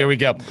right, so here we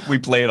go. We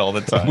play it all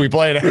the time. We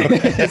play it.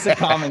 It's a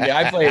common game.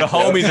 I play it. The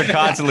homies are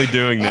constantly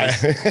doing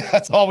this.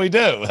 That's all we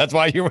do. That's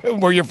why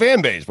we're your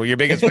fan base. We're your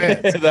biggest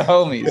fans. The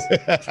homies.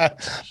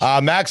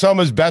 Max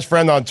Homa's best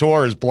friend on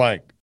tour is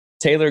blank.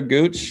 Taylor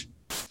Gooch.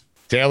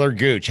 Taylor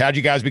Gooch. How'd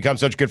you guys become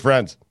such good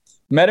friends?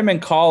 Met him in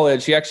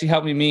college. He actually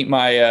helped me meet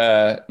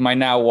my my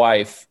now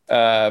wife,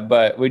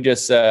 but we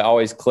just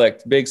always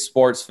clicked. Big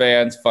sports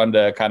fans, fun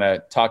to kind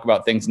of talk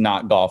about things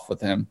not golf with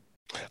him.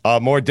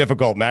 More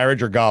difficult,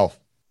 marriage or golf?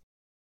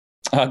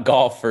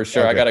 Golf for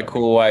sure. Okay. I got a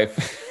cool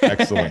wife.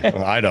 Excellent.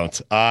 Well, I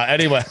don't.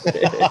 Anyway,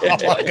 oh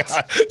my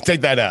God. Take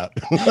that out.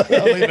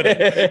 Leave it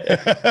in.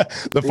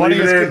 The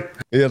funniest.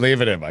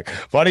 Leave it in, Mike.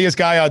 Funniest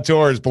guy on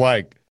tour is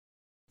blank.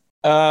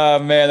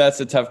 Man, that's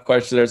a tough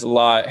question. There's a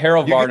lot.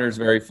 Harold Varner's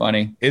very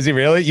funny. Is he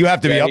really? You have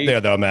to be up there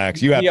though,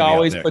 Max. You have. He to be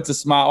always up there. Puts a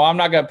smile. Well, I'm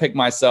not gonna pick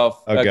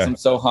myself because I'm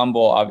so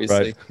humble,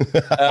 obviously.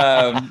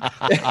 Right.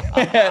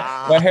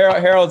 But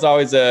Harold's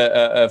always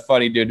a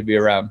funny dude to be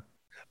around.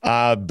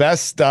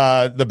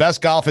 The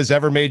best golf has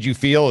ever made you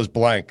feel is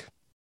blank.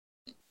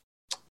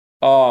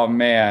 Oh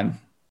man,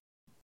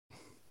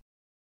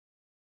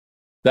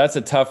 that's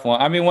a tough one.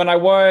 I mean, when I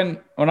won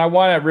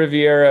at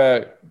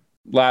Riviera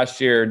last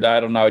year, I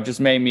don't know. It just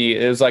made me,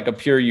 it was like a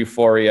pure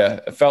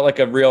euphoria. It felt like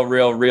a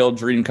real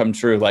dream come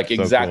true. Like So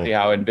exactly cool.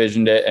 how I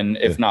envisioned it. And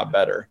if not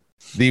better.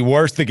 The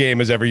worst the game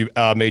has ever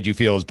made you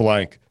feel is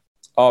blank.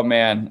 Oh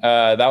man.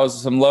 That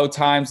was some low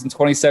times in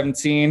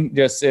 2017,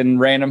 just in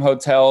random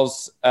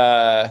hotels,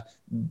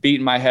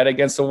 beating my head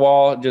against the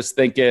wall, just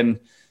thinking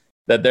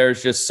that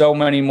there's just so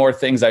many more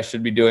things I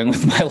should be doing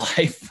with my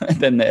life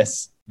than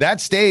this. That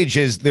stage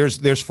is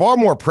there's far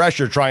more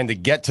pressure trying to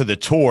get to the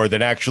tour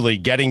than actually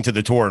getting to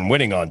the tour and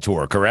winning on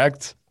tour,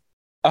 correct?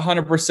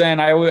 100%.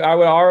 I would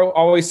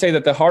always say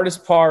that the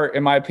hardest part,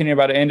 in my opinion,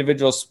 about an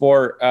individual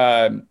sport,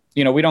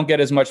 we don't get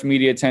as much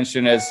media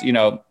attention as,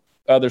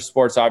 other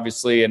sports,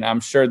 obviously. And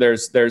I'm sure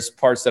there's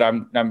parts that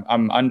I'm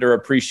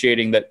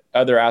underappreciating that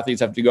other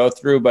athletes have to go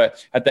through.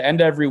 But at the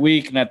end of every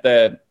week and at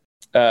the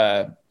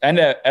end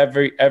of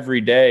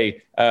every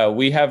day,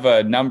 we have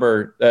a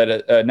number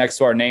that next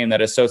to our name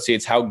that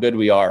associates how good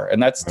we are.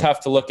 And that's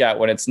tough to look at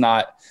when it's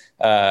not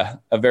a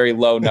very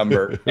low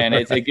number. And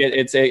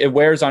it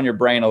wears on your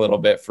brain a little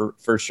bit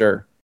for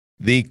sure.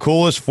 The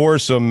coolest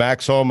foursome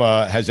Max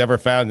Homa has ever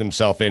found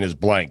himself in is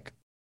blank.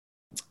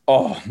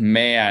 Oh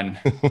man,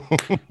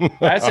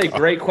 that's a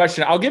great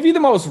question. I'll give you the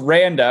most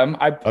random.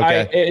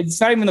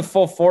 It's not even the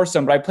full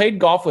foursome, but I played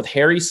golf with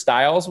Harry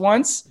Styles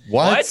once.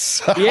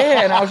 What?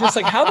 Yeah, and I was just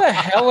like, how the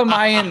hell am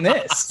I in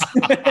this?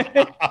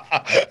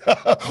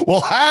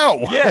 Well, how?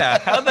 Yeah,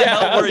 how the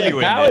hell were you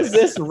in How is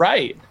this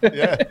right?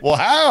 Yeah. Well,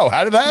 how?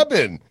 How did that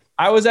happen?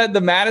 I was at the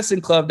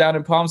Madison Club down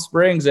in Palm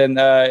Springs, and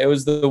it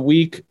was the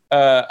week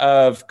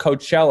of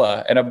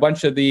Coachella, and a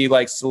bunch of the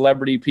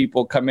celebrity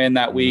people come in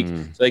that week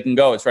so they can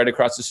go. It's right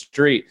across the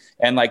street,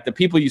 and the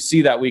people you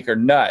see that week are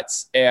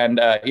nuts. And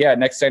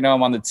next thing I know,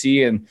 I'm on the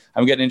tee and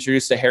I'm getting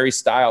introduced to Harry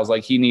Styles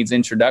like he needs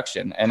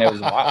introduction, and it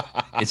was wild.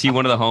 Is he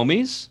one of the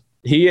homies?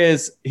 He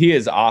is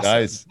awesome.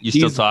 Nice. You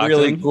still talk to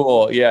really him?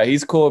 cool. Yeah,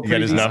 he's cool. You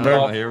got his number?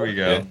 Oh, here we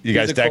go. You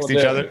guys He's a text cool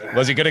each dude. other?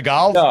 Was he good at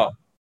golf? No.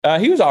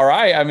 He was all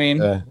right. I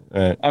mean,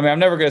 Right. I'm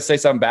never going to say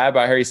something bad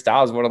about Harry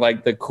Styles, one of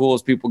the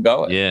coolest people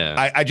going.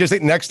 Yeah. I just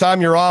think next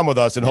time you're on with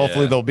us, and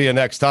hopefully there'll be a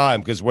next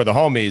time because we're the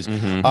homies,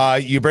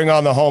 you bring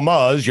on the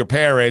Homas, your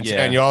parents,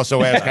 and you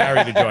also ask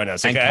Harry to join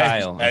us. Okay?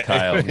 And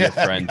Kyle, your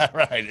friend.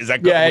 Right. Is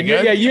that Yeah,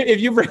 good?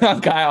 if you bring on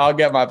Kyle, I'll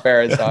get my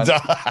parents on.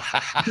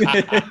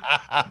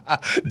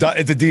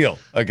 It's a deal.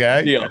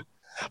 Okay. Deal.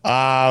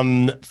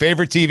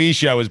 Favorite TV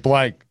show is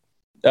blank.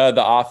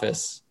 The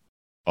Office.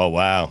 Oh,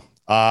 wow.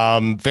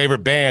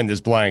 Favorite band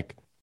is blank.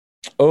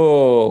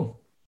 Oh,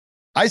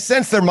 I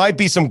sense there might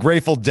be some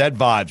Grateful Dead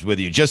vibes with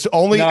you. Just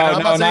only.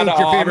 I'm not saying it's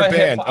your favorite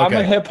band. I'm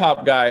a hip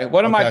hop guy.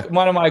 One of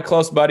my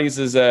close buddies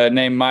is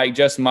named Mike,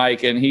 just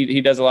Mike, and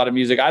he does a lot of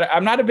music.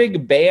 I'm not a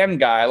big band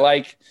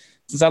guy.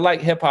 Since I like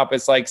hip hop,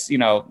 it's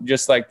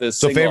just like the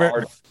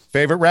single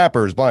favorite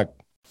rapper is blank.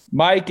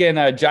 Mike, and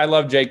I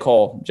love J.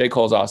 Cole. J.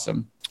 Cole's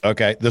awesome.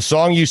 Okay, the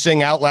song you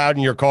sing out loud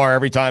in your car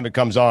every time it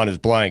comes on is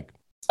blank.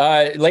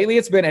 Lately,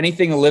 it's been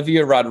anything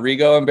Olivia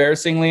Rodrigo,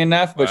 embarrassingly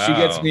enough, but she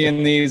gets me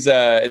in these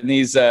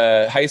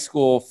high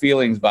school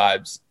feelings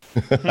vibes.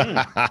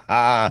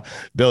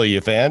 Billy, you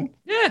a fan?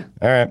 Yeah.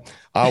 All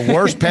right.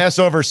 Worst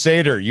Passover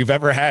Seder you've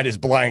ever had is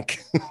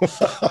blank.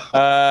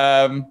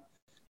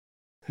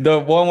 The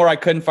one where I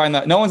couldn't find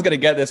no one's going to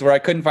get this, where I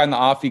couldn't find the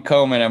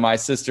afikomen and my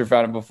sister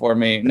found it before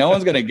me. No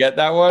one's going to get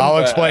that one. I'll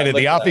explain it.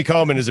 The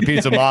afikomen is a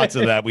piece of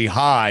matzah that we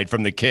hide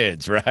from the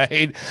kids,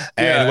 right?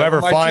 And whoever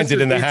finds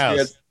it in the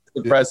house.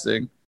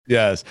 Depressing.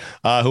 Yes.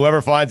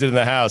 Whoever finds it in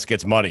the house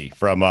gets money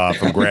from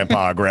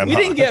grandpa or grandma. We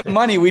didn't get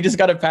money. We just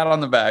got a pat on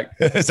the back.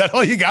 Is that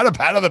all you got? A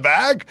pat on the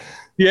back?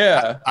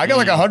 Yeah. I got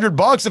like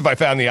 $100 if I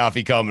found the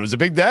afikomen. It was a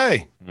big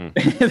day.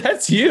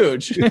 That's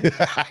huge.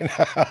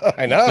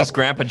 I know. Was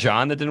Grandpa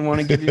John that didn't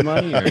want to give you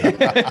money? Or?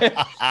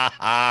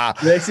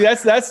 See,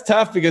 that's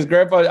tough because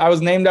I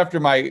was named after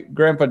my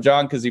Grandpa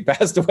John because he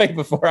passed away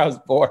before I was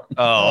born.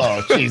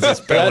 Oh, Jesus,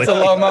 Billy. That's a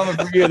low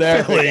moment for you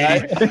there.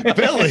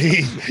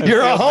 Billy,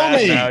 you're a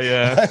homie. Now,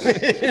 yeah.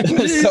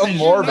 So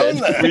morbid.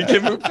 We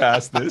can move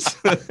past this.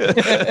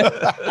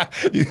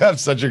 You have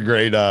such a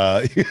great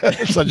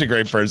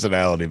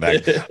personality,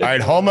 man. All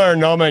right, Homa or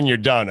Noma, and you're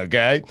done,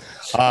 okay?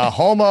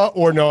 Homa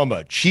or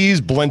Noma? Cheese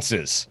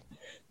blintzes.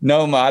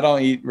 Noma, I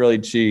don't eat really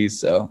cheese,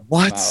 so.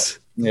 What?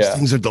 Yeah. These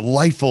things are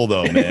delightful,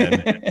 though,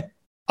 man.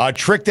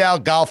 Tricked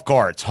out golf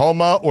carts.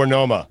 Homa or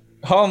Noma?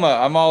 Homa,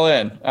 I'm all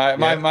in.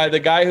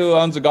 The guy who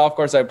owns the golf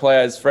course I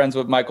play is friends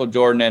with Michael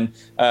Jordan,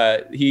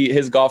 and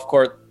his golf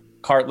cart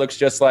looks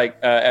just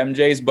like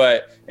MJ's,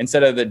 but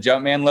instead of the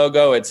Jumpman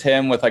logo, it's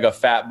him with like a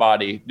fat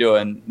body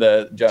doing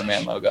the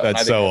Jumpman logo.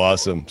 That's so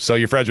awesome. So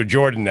you're friends with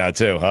Jordan now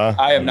too, huh?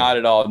 I am not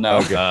at all. No.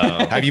 Okay.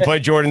 Have you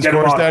played Jordan's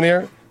course down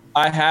here?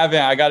 I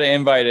haven't. I got an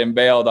invite and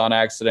bailed on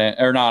accident,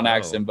 or not on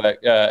accident, but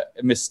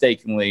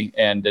mistakenly,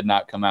 and did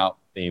not come out.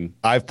 theme.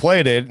 I've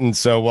played it, and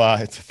so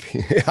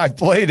I've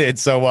played it.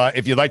 So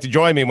if you'd like to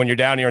join me when you're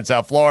down here in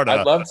South Florida,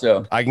 I'd love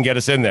to. I can get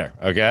us in there.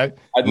 Okay.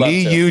 I'd love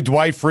Me, to. you,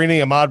 Dwight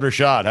Freeney, Ahmad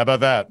Rashad. How about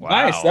that? Wow.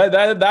 Nice.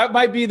 That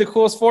might be the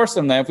coolest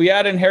foursome then. If we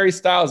add in Harry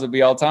Styles, it'd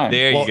be all time.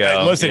 There you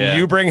go. Listen,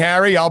 you bring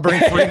Harry, I'll bring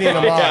Freeney and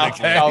Ahmad.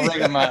 Yeah, Okay? I'll bring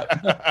him up.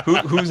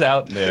 Who's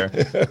out there?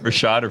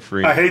 Rashad or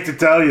Freeney? I hate to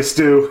tell you,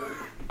 Stu.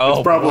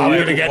 Oh, probably I'm you.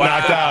 going to get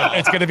knocked out.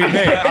 It's going to be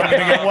me. I'm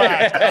going to get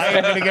whacked.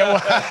 I'm going to get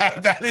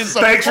whacked. That is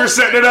so Thanks for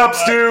setting it up,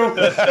 Stu.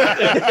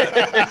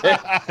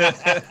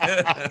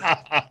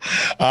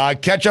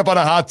 Ketchup on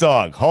a hot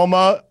dog.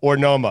 Homa or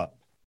Noma?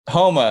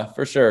 Homa,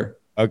 for sure.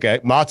 Okay.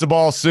 Matzo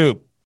ball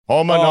soup.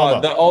 Homa,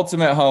 Noma. The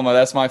ultimate Homa.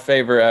 That's my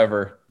favorite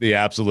ever. The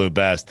absolute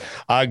best.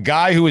 A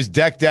guy who is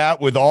decked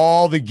out with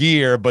all the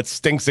gear but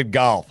stinks at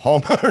golf.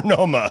 Homa or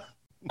Noma?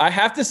 I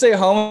have to say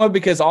Homa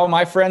because all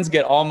my friends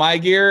get all my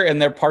gear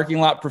and they're parking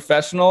lot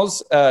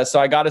professionals. So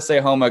I got to say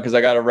Homa because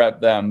I got to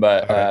rep them.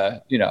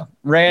 But,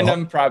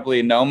 random,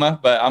 probably Noma,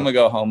 but I'm going to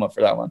go Homa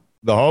for that one.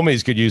 The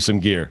homies could use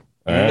some gear.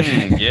 All right.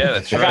 Yeah,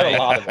 that's right. I got a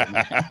lot of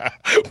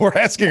them. We're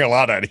asking a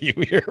lot out of you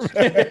here.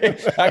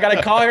 I got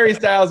to call Harry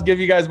Styles, give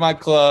you guys my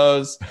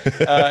clothes.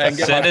 And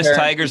get Send my us parents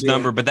Tiger's to do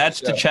number, but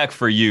that's to check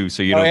for you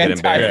so you don't and get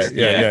embarrassed.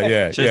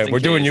 Yeah. We're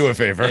doing you a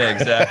favor. Yeah,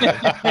 exactly.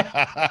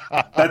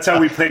 That's how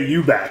we pay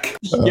you back.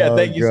 Yeah,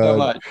 thank you so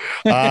much.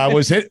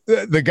 Was hit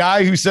the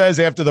guy who says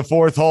after the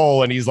fourth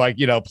hole and he's like,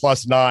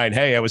 +9.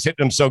 Hey, I was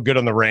hitting him so good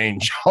on the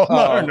range.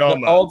 Homa or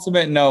Noma? The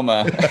ultimate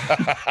Noma.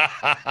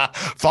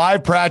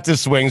 5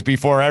 practice swings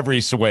before every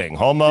swing.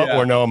 Homa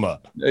or Noma?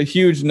 A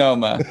huge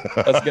Noma.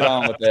 Let's get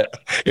on with it.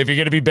 If you're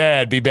gonna be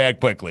bad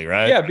quickly,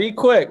 right? Yeah, be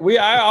quick.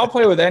 I'll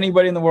play with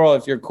anybody in the world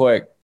if you're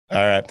quick. All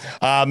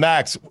right,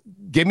 Max,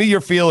 give me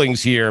your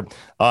feelings here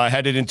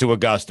headed into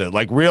Augusta.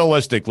 Like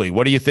realistically,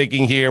 what are you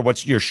thinking here?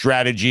 What's your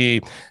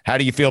strategy? How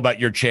do you feel about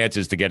your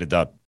chances to get it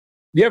done?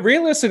 Yeah,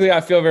 realistically,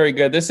 I feel very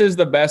good. This is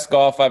the best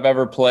golf I've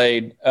ever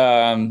played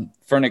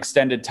for an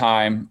extended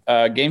time.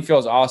 Game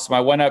feels awesome.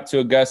 I went up to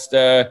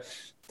Augusta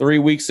 3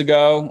 weeks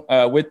ago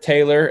with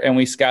Taylor, and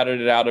we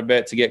scouted it out a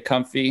bit to get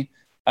comfy.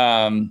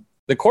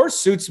 The course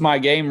suits my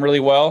game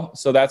really well,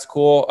 so that's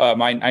cool.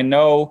 I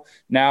know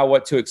now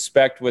what to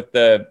expect with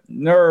the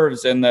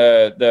nerves and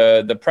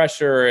the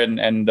pressure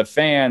and the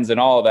fans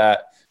and all of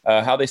that,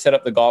 how they set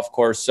up the golf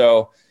course.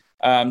 So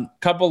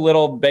couple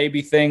little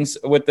baby things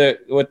with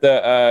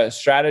the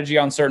strategy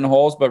on certain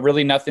holes, but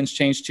really nothing's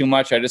changed too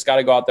much. I just got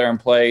to go out there and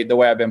play the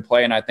way I've been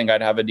playing. I think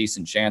I'd have a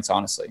decent chance,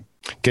 honestly.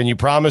 Can you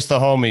promise the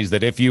homies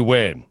that if you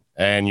win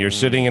and you're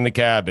sitting in the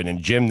cabin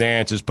and Jim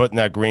Nance is putting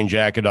that green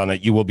jacket on,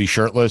 that you will be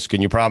shirtless?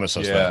 Can you promise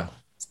us that?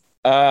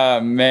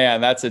 Man,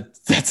 that's a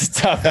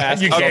tough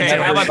ask. You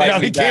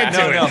can't. He can't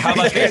do it. How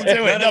about He can't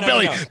do it. No,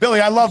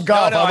 Billy, I love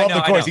golf. I love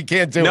the course. He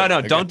can't do it.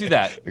 No, don't do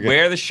that. Okay.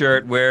 Wear the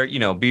shirt.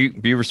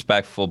 Be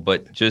respectful,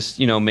 but just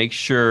make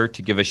sure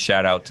to give a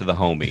shout out to the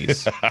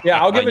homies. Yeah,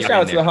 I'll give a shout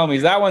out to the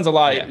homies. That one's a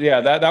lot.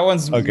 Yeah, that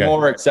one's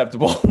more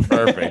acceptable.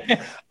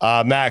 Perfect.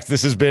 Max,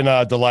 this has been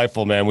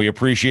delightful, man. We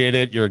appreciate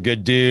it. You're a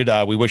good dude.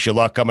 We wish you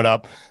luck coming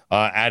up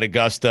at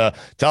Augusta.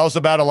 Tell us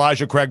about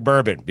Elijah Craig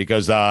Bourbon,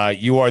 because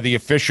you are the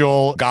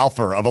official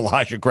golfer of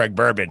Elijah Craig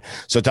Bourbon.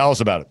 So tell us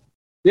about it.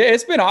 Yeah,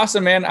 it's been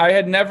awesome, man. I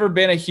had never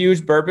been a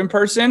huge bourbon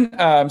person.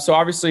 So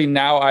obviously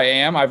now I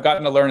am. I've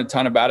gotten to learn a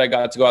ton about it. I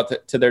got to go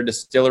out to their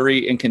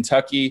distillery in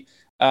Kentucky.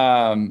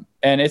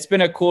 And it's been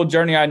a cool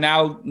journey.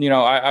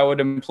 I would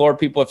implore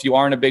people, if you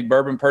aren't a big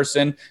bourbon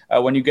person,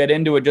 when you get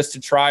into it, just to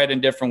try it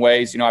in different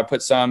ways. I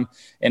put some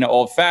in an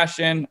old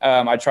fashioned.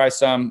 I try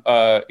some,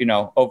 I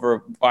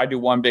do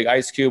one big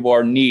ice cube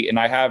or neat. And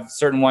I have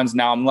certain ones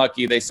now. I'm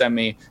lucky they send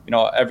me,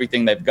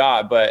 everything they've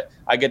got, but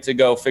I get to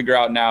go figure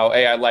out now,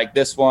 hey, I like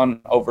this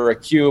one over a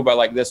cube. I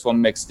like this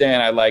one mixed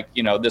in. I like,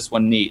 this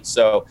one neat.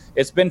 So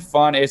it's been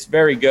fun. It's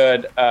very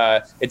good.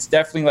 It's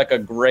definitely like a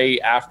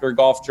great after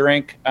golf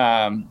drink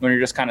when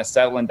you're just kind of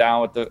settling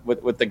down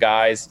with the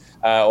guys,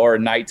 or a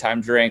nighttime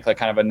drink, like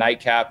kind of a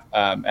nightcap.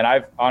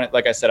 And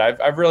like I said,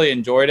 I've really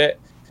enjoyed it.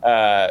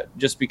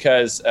 Just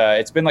because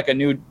it's been like a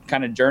new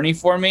kind of journey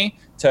for me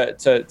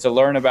to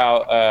learn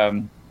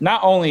about not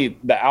only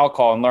the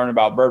alcohol and learn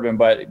about bourbon,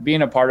 but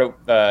being a part of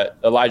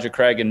Elijah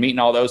Craig and meeting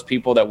all those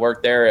people that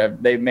work there.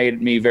 They've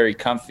made me very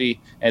comfy,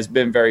 and it's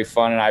been very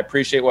fun. And I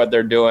appreciate what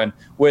they're doing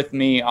with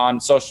me on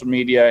social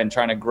media and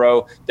trying to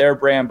grow their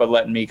brand, but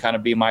letting me kind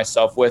of be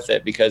myself with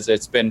it, because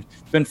it's been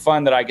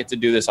fun that I get to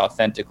do this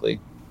authentically.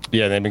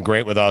 Yeah, they've been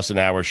great with us in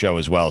our show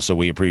as well, so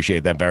we appreciate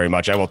that very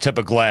much. I will tip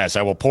a glass.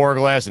 I will pour a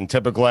glass and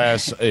tip a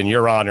glass in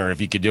your honor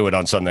if you could do it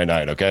on Sunday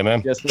night, okay,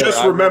 man? Yes,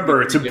 just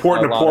remember, it's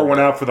important to pour one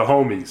out for the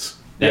homies.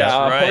 Yeah,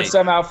 I'll put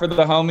some out for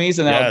the homies,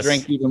 and then I'll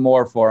drink even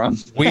more for them.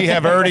 We've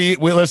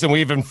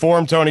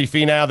informed Tony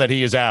Finau that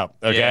he is out,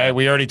 okay? Yeah.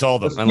 We already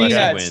told him.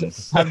 Unless he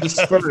wins. Have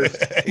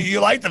dispersed.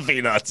 You like the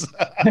peanuts.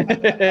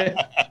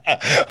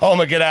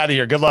 Homa, get out of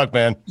here. Good luck,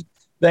 man.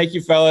 Thank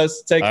you,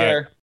 fellas. Take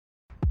care.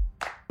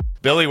 Right.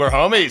 Billy, we're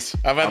homies.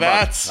 How about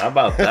that? How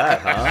about that,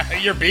 huh?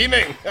 You're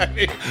beaming. I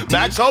mean,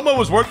 Max Homa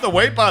was worth the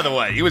wait, by the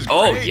way. He was great.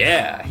 Oh,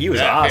 yeah. He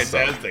was awesome.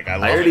 Fantastic.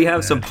 I already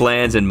have some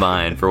plans in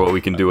mind for what we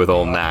can do with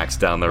old Max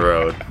down the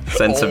road.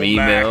 Send some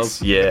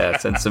emails. Max. Yeah,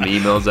 send some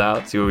emails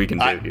out. See what we can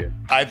do here.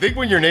 I think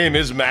when your name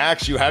is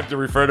Max, you have to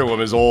refer to him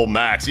as old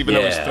Max, even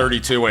though he's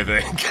 32, I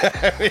think.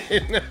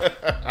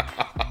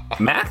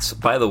 Max,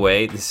 by the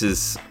way,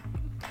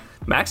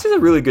 Max is a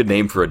really good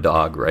name for a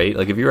dog, right?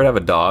 Like, if you were to have a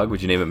dog,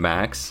 would you name it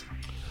Max?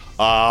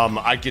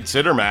 I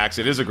consider Max.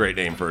 It is a great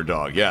name for a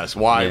dog. Yes.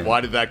 Why? Yeah.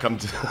 Why did that come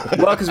to?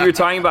 Well, because we were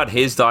talking about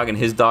his dog and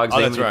his dog's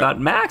name. That's right. We thought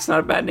Max,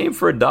 not a bad name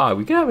for a dog.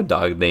 We can have a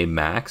dog named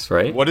Max,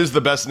 right? What is the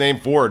best name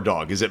for a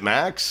dog? Is it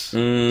Max?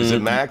 Is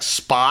it Max?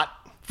 Spot?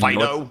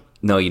 Fido?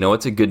 No, you know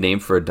what's a good name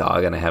for a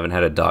dog, and I haven't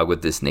had a dog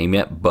with this name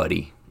yet?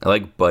 Buddy. I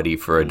like Buddy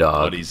for a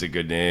dog. Buddy's a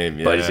good name.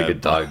 Yeah. Buddy's a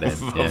good dog name.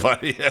 Yeah.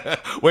 Buddy.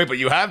 Wait, but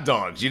you have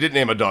dogs. You didn't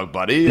name a dog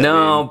Buddy.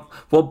 No.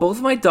 Well, both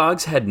of my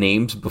dogs had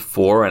names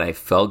before, and I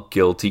felt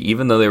guilty,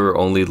 even though they were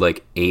only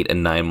like 8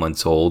 and 9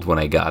 months old when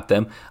I got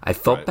them. I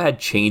felt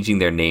bad changing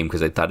their name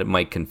because I thought it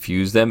might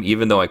confuse them,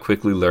 even though I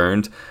quickly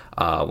learned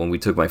when we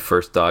took my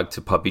first dog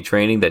to puppy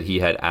training that he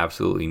had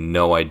absolutely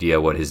no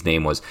idea what his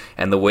name was.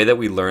 And the way that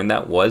we learned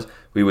that was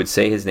we would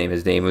say his name.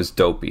 His name was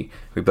Dopey.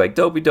 We'd be like,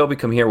 Dopey,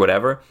 come here,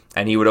 whatever.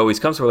 And he would always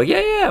come. So we're like,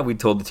 yeah. We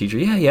told the teacher,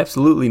 yeah, he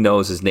absolutely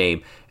knows his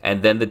name.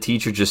 And then the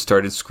teacher just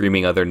started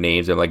screaming other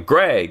names. I'm like,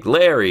 Greg,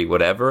 Larry,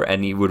 whatever.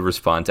 And he would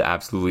respond to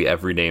absolutely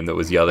every name that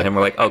was yelled at him.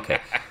 We're like, okay,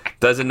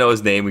 doesn't know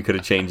his name. We could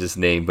have changed his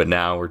name. But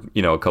now we're,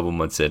 a couple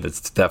months in.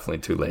 It's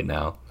definitely too late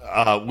now.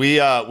 We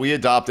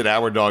adopted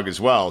our dog as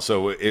well,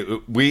 so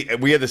we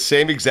had the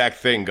same exact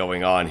thing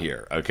going on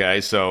here. Okay,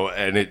 so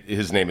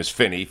his name is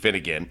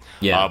Finnegan.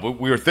 Yeah,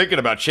 but we were thinking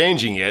about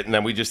changing it, and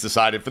then we just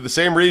decided for the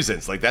same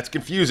reasons. Like that's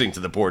confusing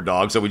to the poor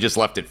dog, so we just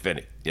left it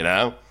Finny.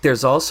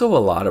 There's also a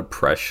lot of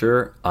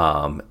pressure,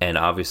 and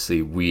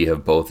obviously we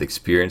have both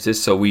experienced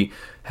this. So we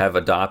have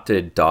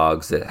adopted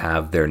dogs that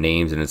have their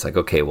names, and it's like,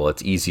 okay, well,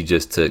 it's easy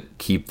just to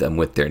keep them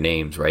with their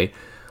names, right?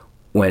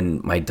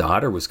 When my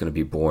daughter was going to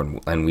be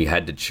born and we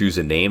had to choose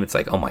a name, it's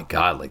like, oh my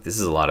God, like this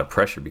is a lot of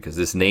pressure because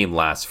this name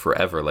lasts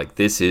forever. Like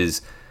this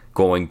is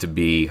going to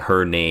be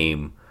her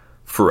name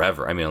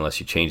forever. I mean, unless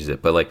she changes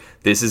it, but like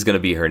this is going to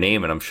be her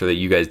name. And I'm sure that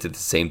you guys did the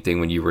same thing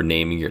when you were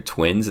naming your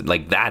twins. And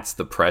like, that's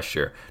the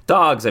pressure.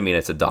 Dogs, I mean,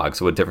 it's a dog.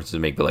 So what difference does it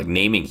make? But like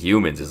naming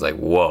humans is like,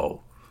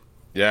 whoa.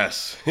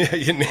 Yes.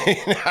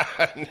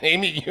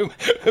 Naming human,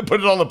 put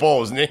it on the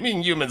polls.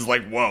 Naming humans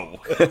like, whoa.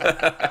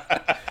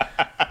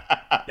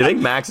 You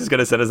think Max is going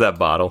to send us that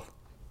bottle?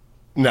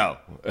 No.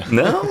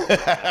 No?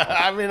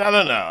 I mean, I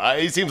don't know.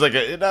 He seems like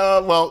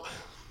I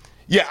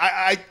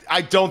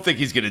don't think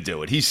he's going to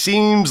do it. He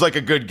seems like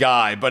a good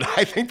guy, but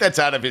I think that's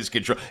out of his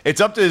control.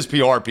 It's up to his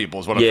PR people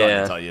is what I'm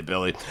trying to tell you,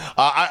 Billy.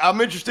 I'm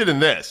interested in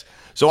this.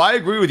 So I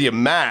agree with you.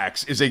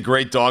 Max is a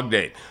great dog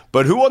name,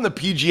 but who on the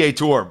PGA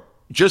Tour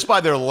just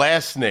by their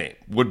last name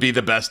would be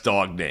the best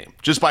dog name?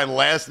 Just by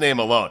last name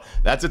alone.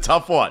 That's a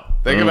tough one.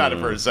 Think about it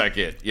for a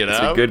second. It's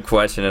a good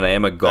question, and I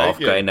am a golf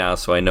guy now,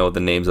 so I know the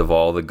names of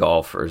all the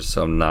golfers,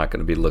 so I'm not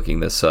going to be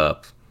looking this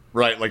up.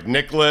 Right, like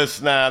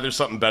Nicholas. Nah, there's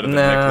something better than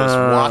Nicholas.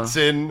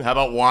 Watson. How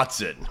about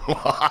Watson?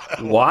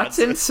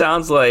 Watson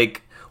sounds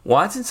like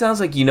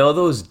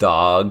those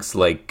dogs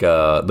like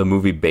the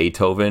movie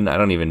Beethoven. I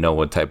don't even know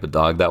what type of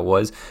dog that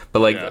was,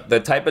 but like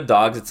the type of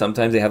dogs that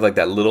sometimes they have like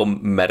that little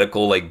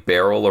medical like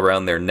barrel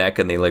around their neck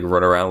and they like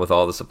run around with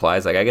all the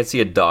supplies. Like I could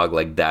see a dog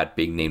like that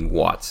being named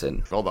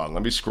Watson. Hold on,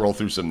 let me scroll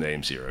through some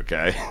names here,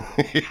 okay?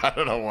 I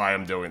don't know why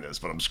I'm doing this,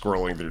 but I'm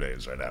scrolling through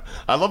names right now.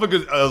 I love a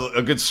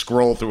good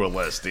scroll through a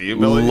list. Do you,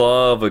 Billy?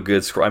 Love a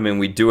good scroll. I mean,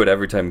 we do it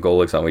every time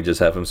Golik's on. We just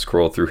have him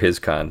scroll through his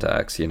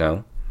contacts,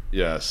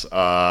 Yes.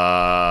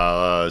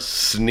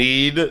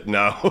 Sneed?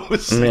 No.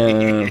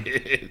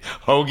 Sneed.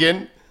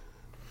 Hogan?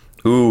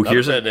 Ooh,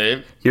 here's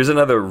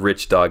another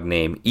rich dog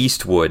name.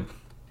 Eastwood.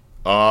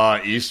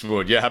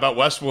 Eastwood. Yeah, how about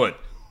Westwood?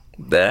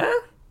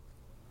 That?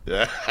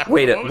 Yeah.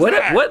 Wait,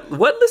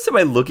 what list am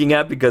I looking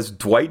at? Because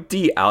Dwight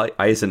D.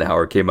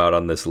 Eisenhower came out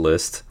on this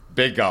list.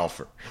 Big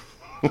golfer.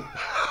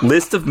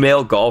 List of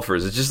male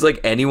golfers. It's just like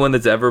anyone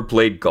that's ever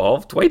played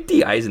golf. Dwight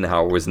D.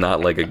 Eisenhower was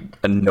not like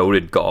a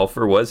noted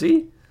golfer, was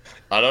he?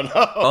 I don't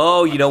know.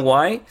 Oh, you know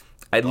why?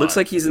 It looks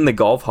like he's in the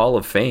Golf Hall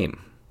of Fame.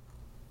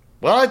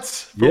 What?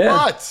 For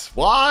what?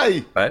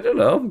 Why? I don't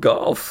know.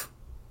 Golf.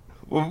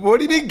 What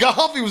do you mean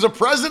golf? He was a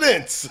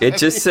president. It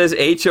just says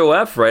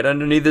HOF right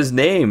underneath his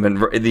name.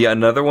 And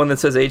another one that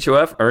says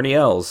HOF, Ernie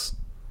Els.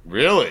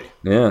 Really?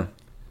 Yeah.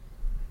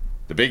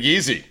 The Big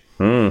Easy.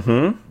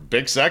 Mm-hmm.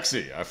 Big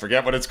Sexy. I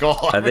forget what it's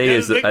called. I think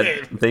it's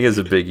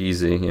a Big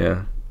Easy,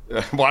 yeah.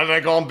 Why did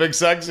I call him Big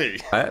Sexy?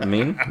 I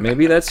mean,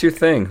 maybe that's your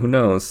thing. Who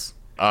knows?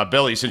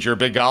 Billy, since you're a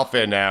big golf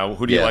fan now,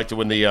 who do you like to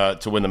win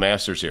the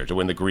Masters here? To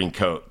win the green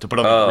coat, to put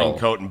on the green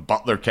coat in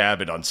Butler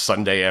Cabin on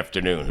Sunday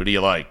afternoon. Who do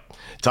you like?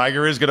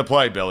 Tiger is going to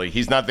play, Billy.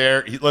 He's not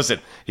there.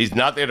 He's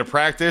not there to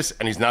practice,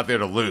 and he's not there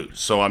to lose.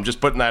 So I'm just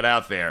putting that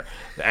out there.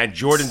 And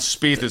Jordan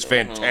Spieth is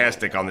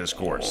fantastic on this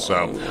course.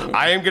 So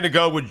I am going to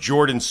go with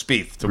Jordan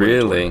Spieth to win.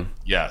 Really?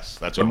 Yes.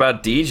 That's what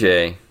about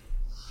DJ?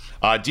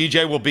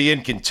 DJ will be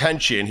in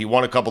contention. He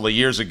won a couple of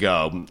years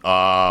ago.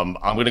 I'm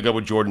going to go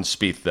with Jordan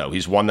Spieth, though.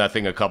 He's won that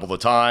thing a couple of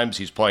times.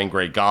 He's playing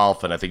great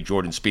golf, and I think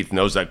Jordan Spieth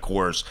knows that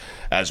course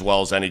as well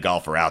as any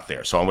golfer out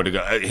there. So I'm going to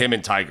go him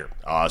and Tiger.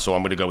 So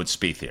I'm going to go with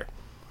Spieth here.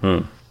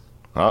 Who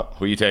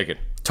are you taking?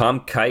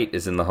 Tom Kite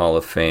is in the Hall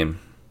of Fame.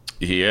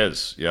 He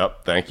is.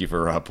 Yep. Thank you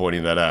for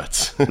pointing that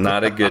out.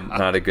 Not a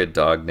good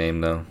dog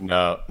name, though.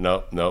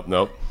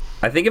 No.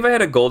 I think if I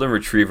had a golden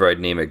retriever, I'd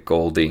name it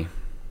Goldie.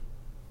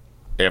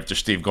 After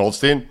Steve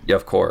Goldstein? Yeah,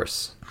 of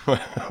course.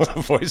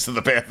 Voice of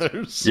the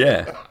Panthers?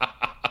 Yeah.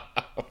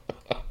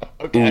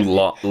 Okay.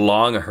 Ooh,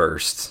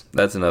 Longhurst.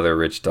 That's another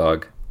rich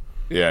dog.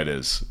 Yeah, it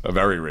is. A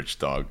very rich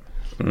dog.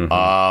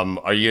 Mm-hmm.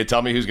 Are you going to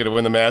tell me who's going to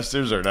win the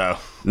Masters or no?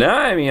 No,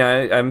 I mean,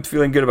 I'm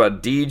feeling good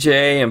about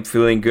DJ. I'm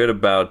feeling good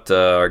about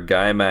our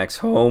guy, Max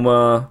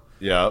Homa.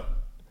 Yeah.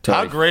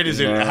 How great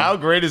is it? How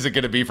great is it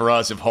going to be for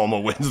us if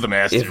Homa wins the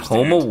Masters? If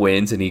Homa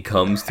wins and he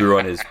comes through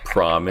on his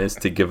promise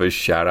to give a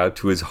shout out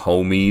to his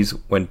homies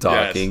when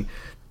talking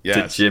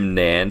to Jim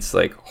Nance,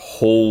 like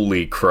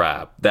holy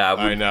crap!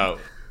 I know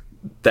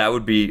that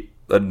would be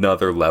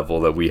another level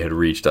that we had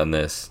reached on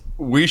this.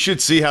 We should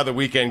see how the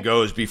weekend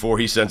goes before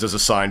he sends us a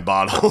signed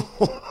bottle.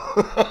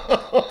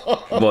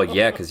 Well,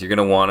 yeah, because you're going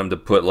to want him to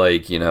put,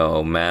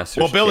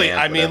 Masters. Well, Billy,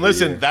 I mean,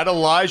 listen, that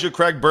Elijah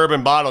Craig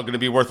bourbon bottle going to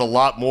be worth a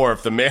lot more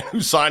if the man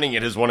who's signing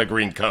it has won a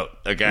green coat,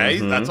 okay?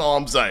 Mm-hmm. That's all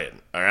I'm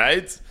saying, all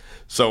right?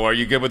 So are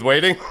you good with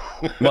waiting?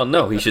 Well,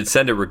 no, he should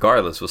send it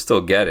regardless. We'll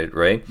still get it,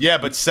 right? Yeah,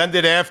 but send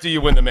it after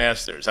you win the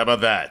Masters. How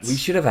about that? We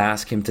should have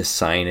asked him to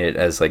sign it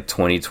as,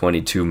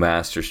 2022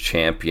 Masters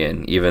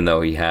champion, even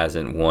though he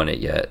hasn't won it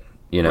yet.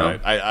 You know,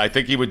 right. I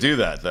think he would do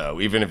that,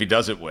 though, even if he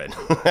doesn't win.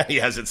 He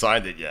hasn't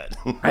signed it yet.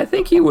 I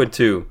think he would,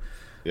 too.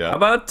 Yeah. How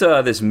about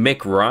this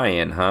Mick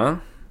Ryan, huh?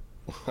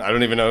 I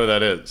don't even know who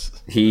that is.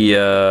 He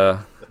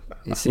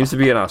seems to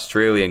be an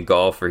Australian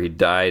golfer. He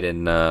died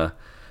in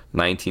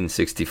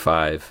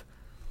 1965.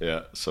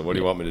 Yeah, so what do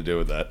you want me to do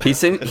with that?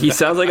 He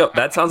sounds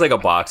like a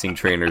boxing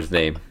trainer's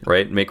name,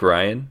 right? Mick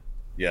Ryan?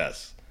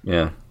 Yes.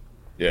 Yeah.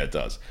 Yeah, it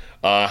does.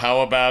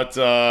 How about,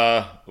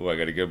 I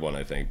got a good one,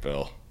 I think,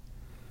 Bill.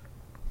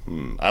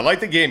 I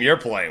like the game you're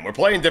playing. We're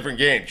playing different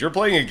games. You're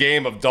playing a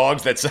game of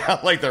dogs that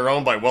sound like they're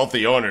owned by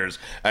wealthy owners,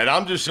 and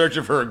I'm just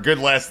searching for a good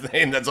last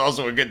name that's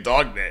also a good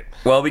dog name.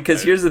 Well,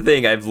 because here's the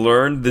thing. I've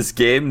learned this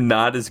game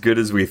not as good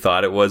as we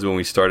thought it was when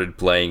we started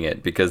playing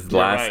it, because the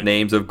last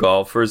names of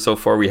golfers, so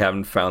far we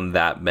haven't found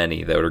that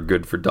many that are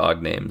good for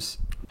dog names.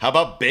 How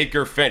about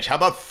Baker Finch? How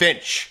about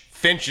Finch?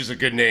 Finch is a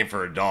good name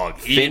for a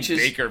dog.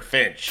 Baker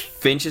Finch.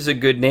 Finch is a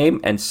good name,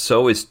 and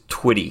so is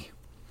Twitty.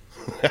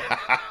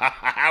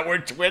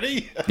 Howard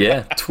Twitty?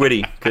 Yeah,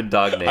 Twitty. Good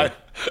dog name.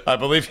 I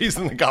believe he's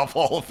in the Golf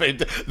Hall of Fame.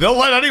 They'll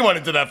let anyone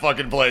into that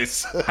fucking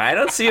place. I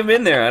don't see him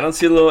in there. I don't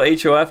see a little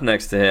HOF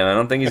next to him. I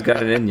don't think he's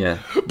got it in yet.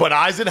 But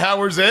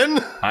Eisenhower's in?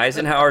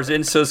 Eisenhower's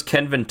in, so's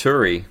Ken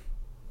Venturi.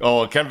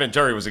 Oh, Ken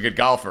Venturi was a good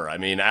golfer. I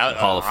mean,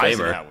 Hall of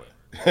Famer.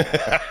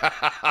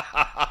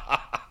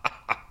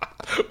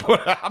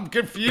 But I'm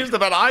confused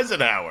about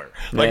Eisenhower.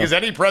 Is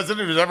any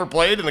president who's ever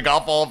played in the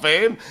Golf Hall of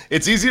Fame?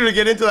 It's easier to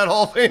get into that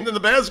Hall of Fame than the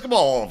Basketball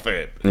Hall of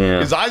Fame. Yeah.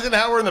 Is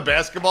Eisenhower in the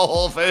Basketball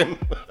Hall of Fame?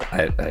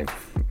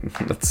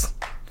 That's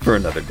for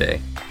another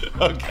day.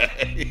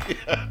 Okay.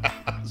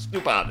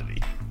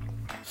 Stupidity.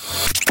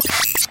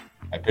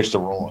 I pitched a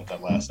roll at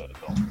that last out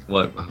of Bill.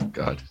 What? Oh,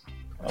 God.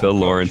 Bill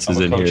Lawrence is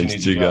in here. And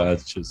Stu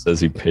Goss just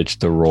says he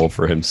pitched a roll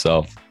for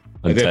himself.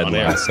 And Ted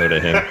Lasso to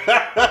him.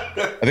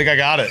 I think I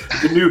got it.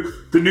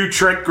 The new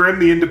Trent Grimm,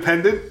 the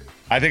Independent.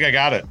 I think I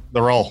got it.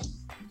 The roll.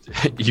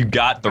 You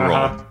got the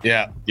roll.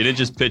 Yeah. You didn't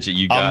just pitch it.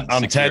 You got.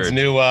 I'm Ted's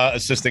new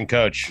assistant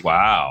coach.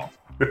 Wow.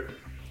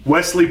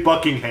 Wesley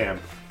Buckingham.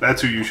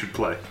 That's who you should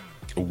play.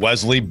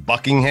 Wesley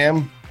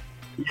Buckingham.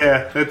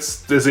 Yeah,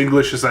 that's as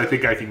English as I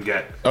think I can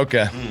get.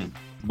 Okay.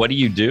 What do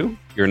you do?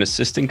 You're an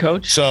assistant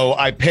coach? So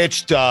I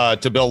pitched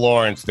to Bill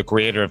Lawrence, the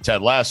creator of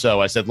Ted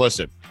Lasso. I said,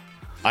 listen,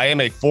 I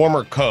am a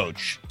former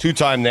coach,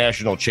 2-time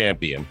national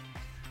champion.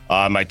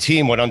 My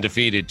team went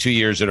undefeated 2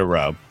 years in a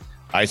row.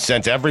 I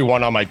sent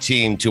everyone on my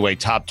team to a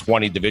top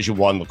 20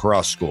 Division I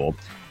lacrosse school.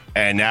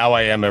 And now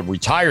I am a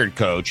retired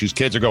coach whose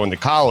kids are going to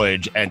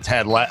college, and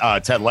Ted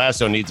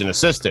Lasso needs an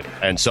assistant.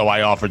 And so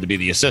I offered to be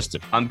the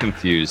assistant. I'm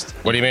confused.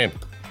 What do you mean?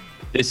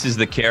 This is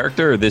the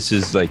character, or this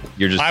is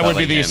you're just I would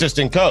be the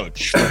assistant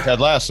coach for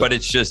Ted Lasso. But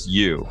it's just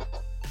you.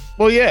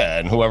 Well, yeah,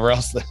 and whoever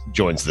else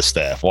joins the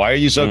staff. Why are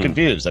you so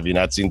confused? Have you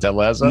not seen Ted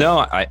Lasso? No,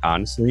 I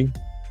honestly,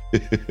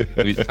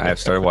 I have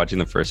started watching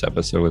the first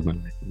episode with my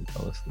wife and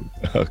fell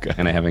asleep. Okay.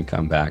 And I haven't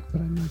come back, but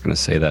I'm not going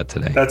to say that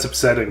today. That's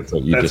upsetting.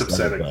 That's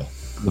upsetting.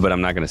 But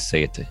I'm not going to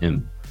say it to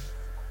him.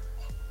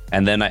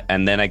 And then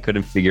I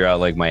couldn't figure out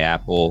like my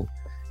Apple.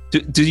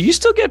 Do you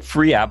still get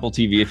free Apple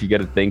TV if you get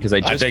a thing? Because I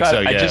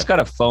just got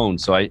a phone,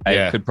 so I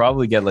could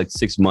probably get like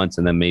 6 months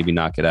and then maybe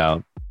knock it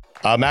out.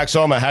 Max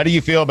Homa, how do you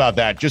feel about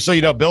that? Just so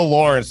you know, Bill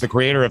Lawrence, the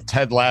creator of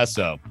Ted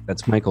Lasso.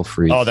 That's Michael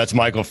Freeze. Oh, that's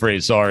Michael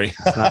Freeze. Sorry.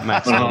 It's not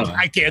Max Homa.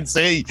 I can't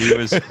see.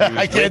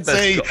 I can't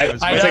see.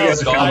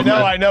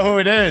 I know who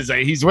it is.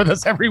 He's with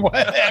us every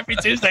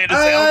Tuesday.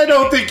 I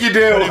don't think you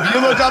do. But if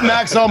you look up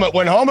Max Homa,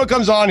 when Homa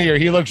comes on here,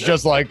 he looks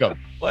just like him.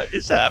 What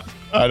is happening?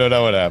 I don't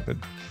know what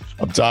happened.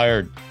 I'm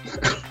tired.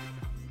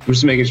 I'm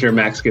just making sure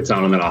Max gets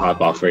on and then I'll hop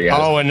off for you guys.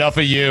 Oh, enough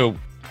of you.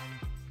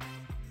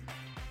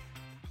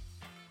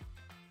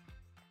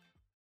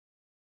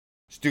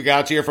 Stu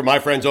Gatz here from my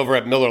friends over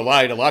at Miller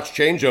Lite. A lot's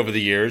changed over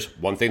the years.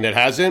 One thing that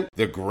hasn't,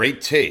 the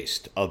great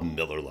taste of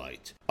Miller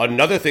Lite.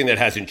 Another thing that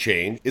hasn't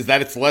changed is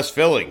that it's less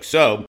filling.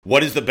 So,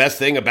 what is the best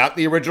thing about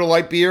the original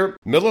light beer?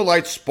 Miller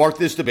Lite sparked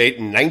this debate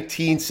in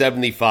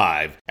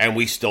 1975, and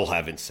we still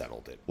haven't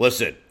settled it.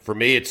 Listen, for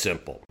me, it's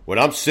simple. When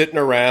I'm sitting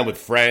around with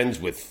friends,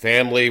 with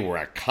family, we're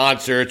at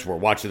concerts, we're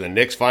watching the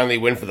Knicks finally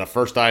win for the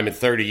first time in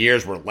 30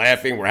 years, we're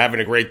laughing, we're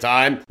having a great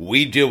time,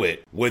 we do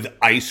it with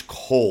ice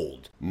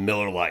cold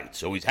Miller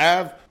Lites. Always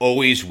have,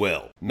 always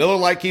will. Miller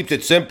Lite keeps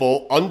it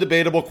simple,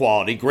 undebatable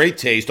quality, great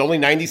taste, only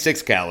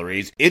 96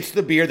 calories. It's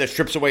the beer that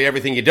strips away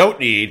everything you don't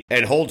need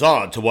and holds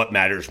on to what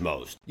matters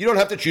most. You don't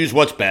have to choose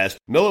what's best.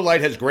 Miller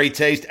Lite has great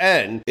taste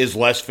and is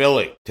less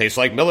filling. Tastes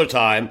like Miller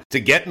time. To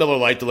get Miller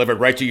Lite delivered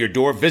right to your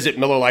door, visit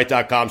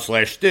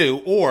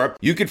MillerLite.com/Stu, or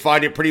you can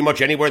find it pretty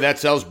much anywhere that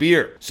sells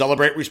beer.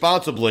 Celebrate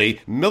responsibly.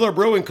 Miller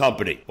Brewing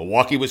Company,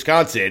 Milwaukee,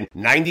 Wisconsin.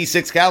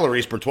 96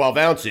 calories per 12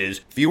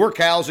 ounces. Fewer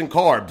calories and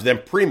carbs than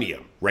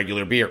premium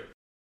regular beer.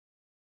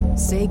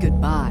 Say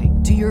goodbye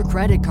to your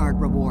credit card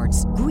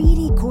rewards.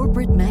 Greedy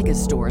corporate mega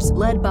stores,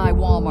 led by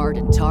Walmart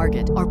and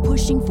Target, are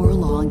pushing for a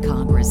law in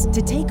Congress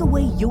to take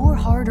away your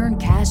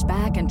hard-earned cash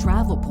back and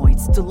travel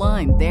points to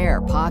line their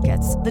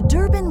pockets. The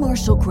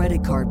Durbin-Marshall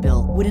credit card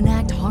bill would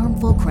enact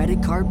harmful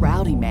credit card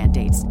routing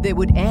mandates that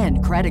would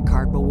end credit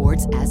card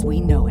rewards as we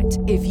know it.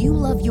 If you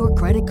love your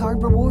credit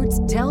card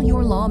rewards, tell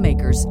your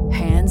lawmakers,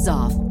 hands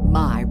off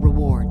my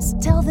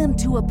rewards. Tell them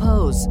to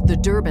oppose the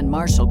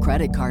Durbin-Marshall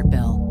credit card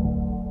bill.